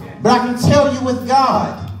 But I can tell you with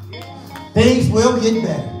God, things will get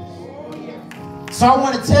better. So I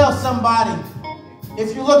want to tell somebody,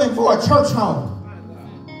 if you're looking for a church home,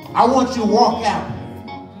 I want you to walk out.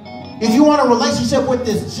 If you want a relationship with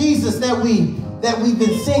this Jesus that we that we've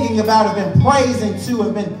been singing about, have been praising to,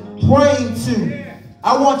 have been praying to,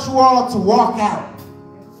 I want you all to walk out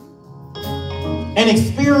and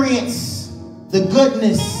experience the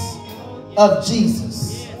goodness of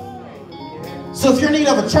Jesus. So if you're in need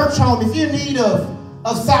of a church home, if you're in need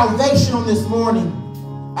of salvation on this morning,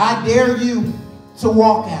 I dare you to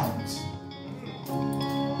walk out.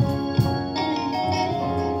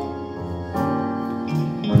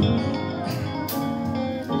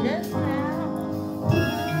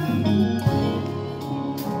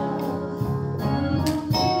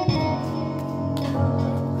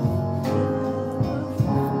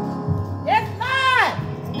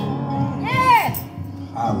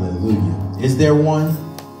 Is there one?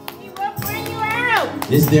 He will bring you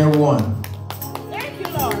out. Is there one? Thank you,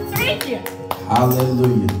 Lord. Thank you.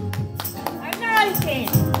 Hallelujah. I know he can.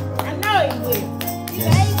 I know he will.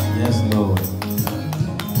 Yes, Lord.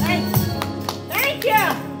 Thank you. Thank you.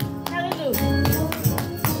 Hallelujah.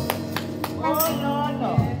 Oh, Lord.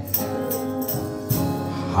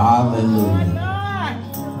 Hallelujah. Oh, Lord.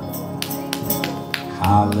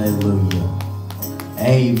 Hallelujah.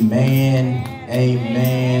 Amen.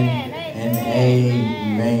 Amen and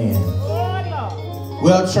amen.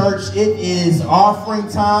 Well, church, it is offering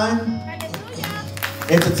time.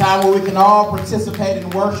 It's a time where we can all participate in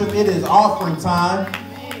worship. It is offering time.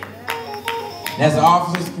 As the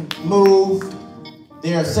officers can move,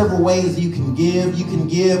 there are several ways you can give. You can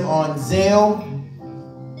give on Zelle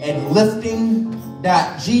at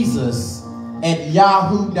Lifting.Jesus at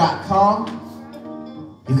yahoo.com.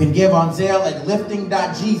 You can give on Zelle at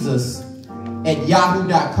Lifting.Jesus at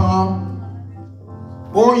yahoo.com,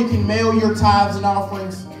 or you can mail your tithes and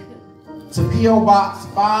offerings to P.O. Box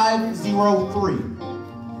 503,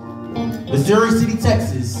 Missouri City,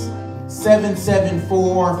 Texas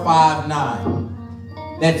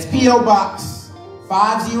 77459. That's P.O. Box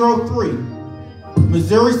 503,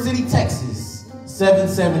 Missouri City, Texas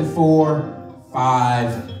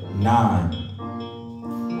 77459.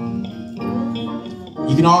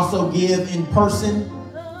 You can also give in person,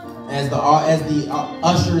 as the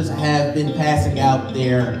ushers have been passing out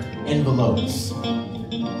their envelopes.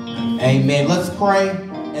 Amen. Let's pray,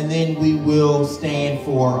 and then we will stand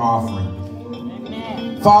for offering.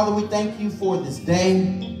 Amen. Father, we thank you for this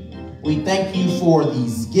day. We thank you for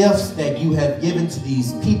these gifts that you have given to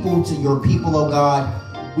these people, to your people, oh God.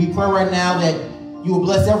 We pray right now that you will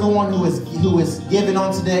bless everyone who is given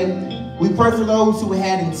on today. We pray for those who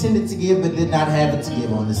had intended to give but did not have it to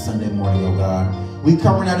give on this Sunday morning, oh God. We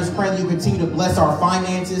come right now just praying that you continue to bless our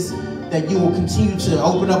finances, that you will continue to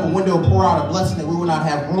open up a window and pour out a blessing that we will not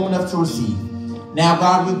have room enough to receive. Now,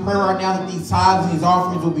 God, we pray right now that these tithes and these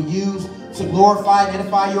offerings will be used to glorify and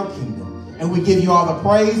edify your kingdom. And we give you all the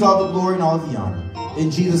praise, all the glory, and all of the honor.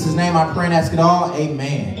 In Jesus' name I pray and ask it all.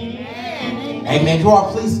 Amen. Amen. Amen. You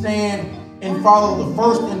all please stand and follow the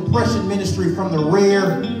first impression ministry from the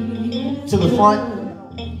rear to the front.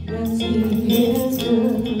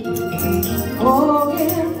 Oh,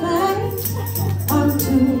 give thanks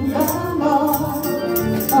unto the Lord,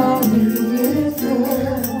 for he is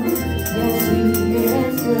good. Yes, he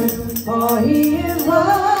is good, for he is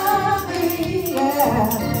worthy, yeah,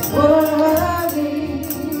 worthy,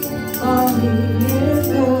 for he is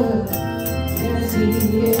good. Yes, he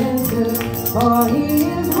is good, for he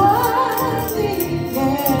is worthy,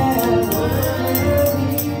 yeah,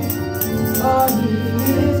 worthy, for he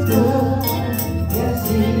is good. Yes,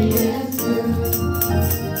 he is good.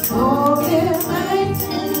 Oh, give thanks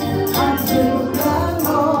unto the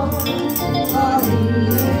Lord, for he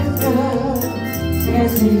is good.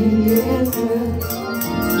 Yes, he is good.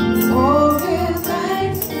 Oh, give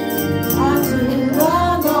thanks unto the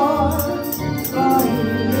Lord, for he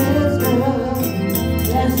is good.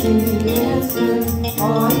 Yes, he is good.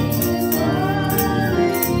 For he is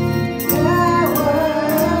worthy, yeah,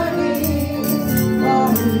 worthy, for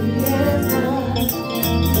he is good.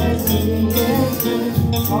 Yes, he is good.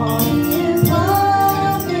 For he is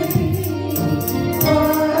worthy,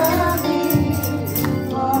 worthy, for he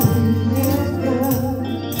is good.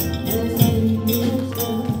 Yes, he is good.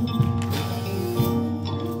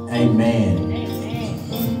 Amen.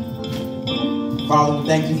 Father, we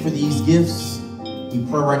thank you for these gifts. We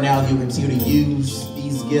pray right now that you continue to use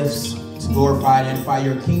these gifts to glorify and edify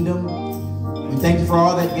your kingdom. We thank you for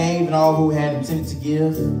all that gave and all who had intended to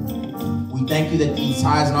give. We thank you that these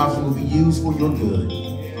tithes and offerings will be used for your good.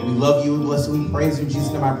 We love you, we bless you, we praise you. In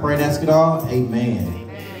Jesus' name I pray and ask it all. Amen.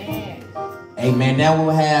 Amen. Now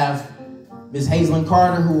we'll have Ms. Hazelyn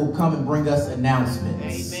Carter, who will come and bring us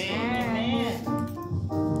announcements. Amen.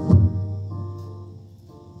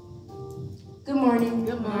 Good morning.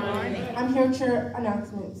 Good morning. I'm here with your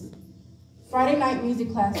announcements. Friday night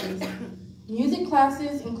music classes. Music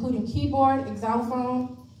classes including keyboard,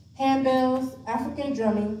 xylophone, handbells, African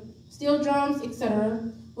drumming, steel drums,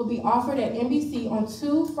 etc. will be offered at NBC on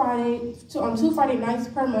two Friday nights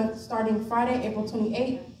per month starting Friday, April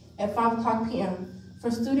 28th at 5 p.m.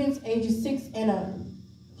 for students ages 6 and up.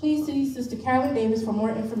 Please see Sister Carolyn Davis for more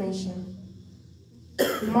information.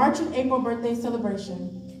 March and April birthday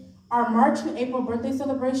celebration. Our March and April birthday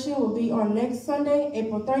celebration will be on next Sunday,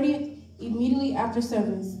 April 30th, immediately after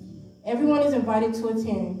service. Everyone is invited to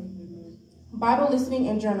attend. Bible listening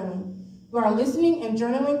and journaling. We are listening and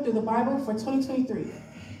journaling through the Bible for 2023.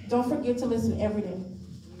 Don't forget to listen every day.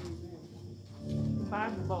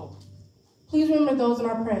 Bible. Please remember those on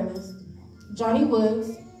our prayer list. Johnny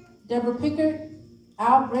Woods, Deborah Pickard,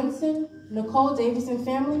 Al Brinson, Nicole Davison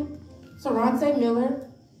family, Sorante Miller,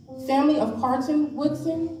 family of Carlton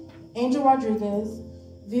Woodson, Angel Rodriguez,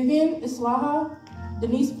 Vivian Islaha,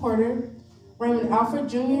 Denise Porter, Raymond Alfred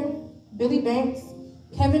Jr., Billy Banks,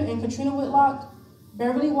 Kevin and Katrina Whitlock,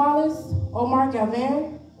 Beverly Wallace, Omar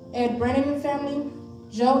Galvan, Ed Brandon and family,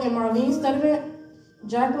 Joe and Marlene Studevant,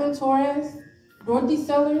 Jacqueline Torres, Dorothy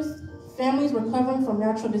Sellers, families recovering from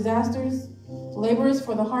natural disasters, laborers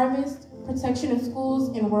for the harvest, protection in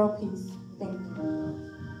schools, and world peace. Thank you.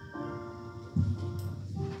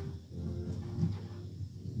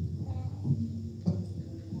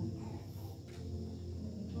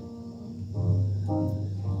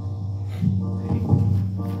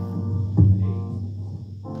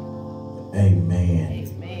 Amen.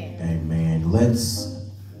 Amen. Let's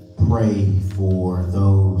pray for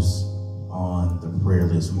those on the prayer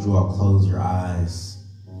list. Would you all close your eyes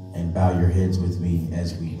and bow your heads with me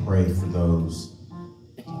as we pray for those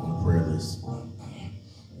on the prayer list.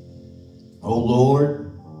 Oh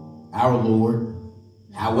Lord, our Lord,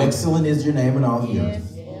 how excellent is your name in all the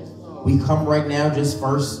earth. We come right now just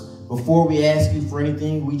first, before we ask you for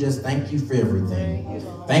anything, we just thank you for everything.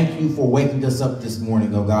 Thank you for waking us up this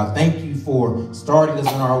morning, oh God. Thank you for starting us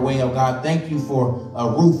on our way, oh God. Thank you for a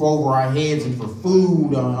roof over our heads and for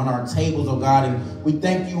food on our tables, oh God. And we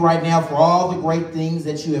thank you right now for all the great things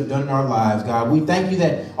that you have done in our lives, God. We thank you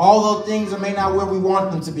that all those things are may not where we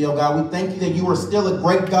want them to be, oh God. We thank you that you are still a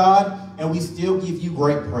great God, and we still give you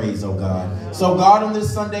great praise, oh God. So God, on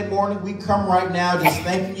this Sunday morning, we come right now just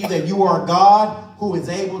thanking you that you are God who is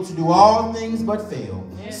able to do all things but fail.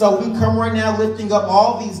 So we come right now lifting up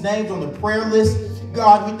all these names on the prayer list.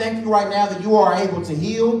 God, we thank you right now that you are able to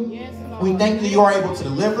heal. We thank you that you are able to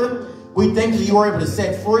deliver. We thank you that you are able to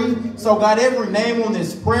set free. So God, every name on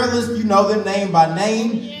this prayer list, you know them name by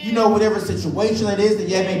name. You know whatever situation it is that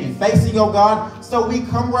they may be facing, oh God. So we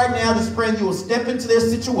come right now just praying you will step into their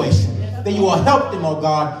situation, that you will help them, oh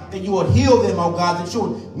God, that you will heal them, oh God, that you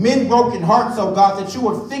would mend broken hearts, oh God, that you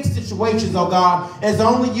would fix situations, oh God, as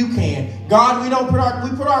only you can. God, we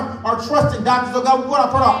put our trust in doctors, oh God, we put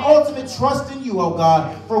our ultimate trust in you, oh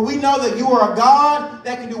God, for we know that you are a God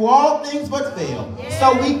that can do all things but fail.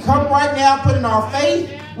 So we come right now putting our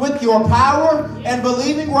faith with your power and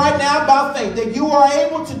believing right now by faith that you are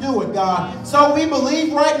able to do it, God. So we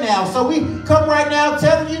believe right now. So we come right now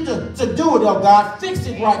telling you to do it, oh God. Fix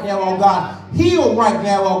it right now, oh God. Heal right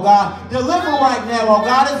now, oh God. Deliver right now, oh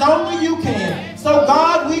God, as only you can. So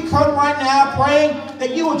God, we come right now praying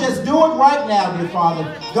that you will just do it right now, dear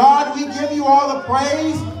Father. God, we give you all the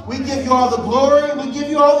praise. We give you all the glory. We give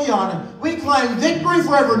you all the honor. We claim victory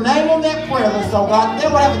for every name on that prayer list, oh God. They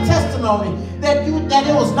will have a testimony that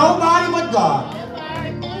it was nobody but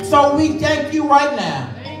God. So we thank you right now.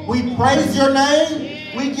 We praise your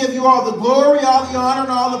name. We give you all the glory, all the honor,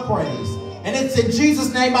 and all the praise. And it's in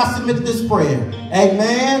Jesus' name I submit this prayer.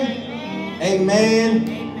 Amen, amen,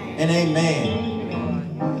 and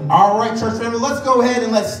amen. All right, church family, let's go ahead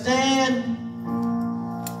and let's stand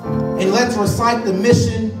and let's recite the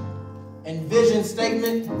mission and vision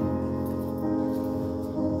statement.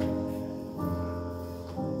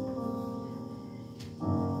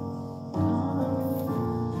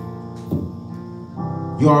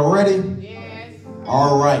 You all ready? Yes.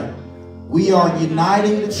 All right. We are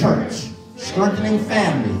uniting the church, strengthening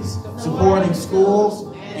families, supporting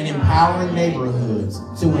schools, and empowering neighborhoods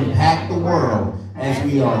to impact the world as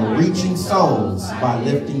we are reaching souls by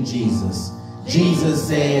lifting Jesus. Jesus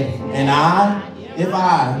said, and if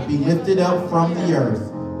I be lifted up from the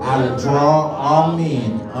earth, I will draw all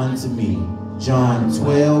men unto me. John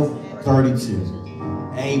 12:32.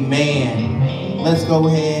 Amen. Let's go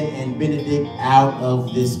ahead and benedict out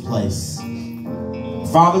of this place.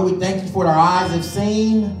 Father, we thank you for what our eyes have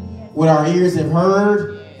seen, what our ears have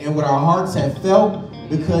heard, and what our hearts have felt,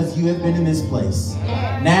 because you have been in this place.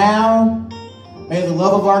 Now, may the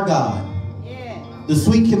love of our God, the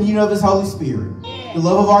sweet communion of his Holy Spirit, the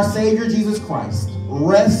love of our Savior Jesus Christ,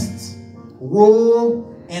 rest,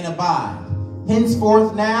 rule, and abide,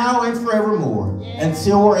 henceforth, now, and forevermore,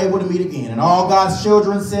 until we're able to meet again. And all God's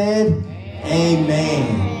children said,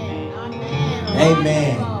 amen.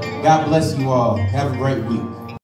 Amen. God bless you all. Have a great week.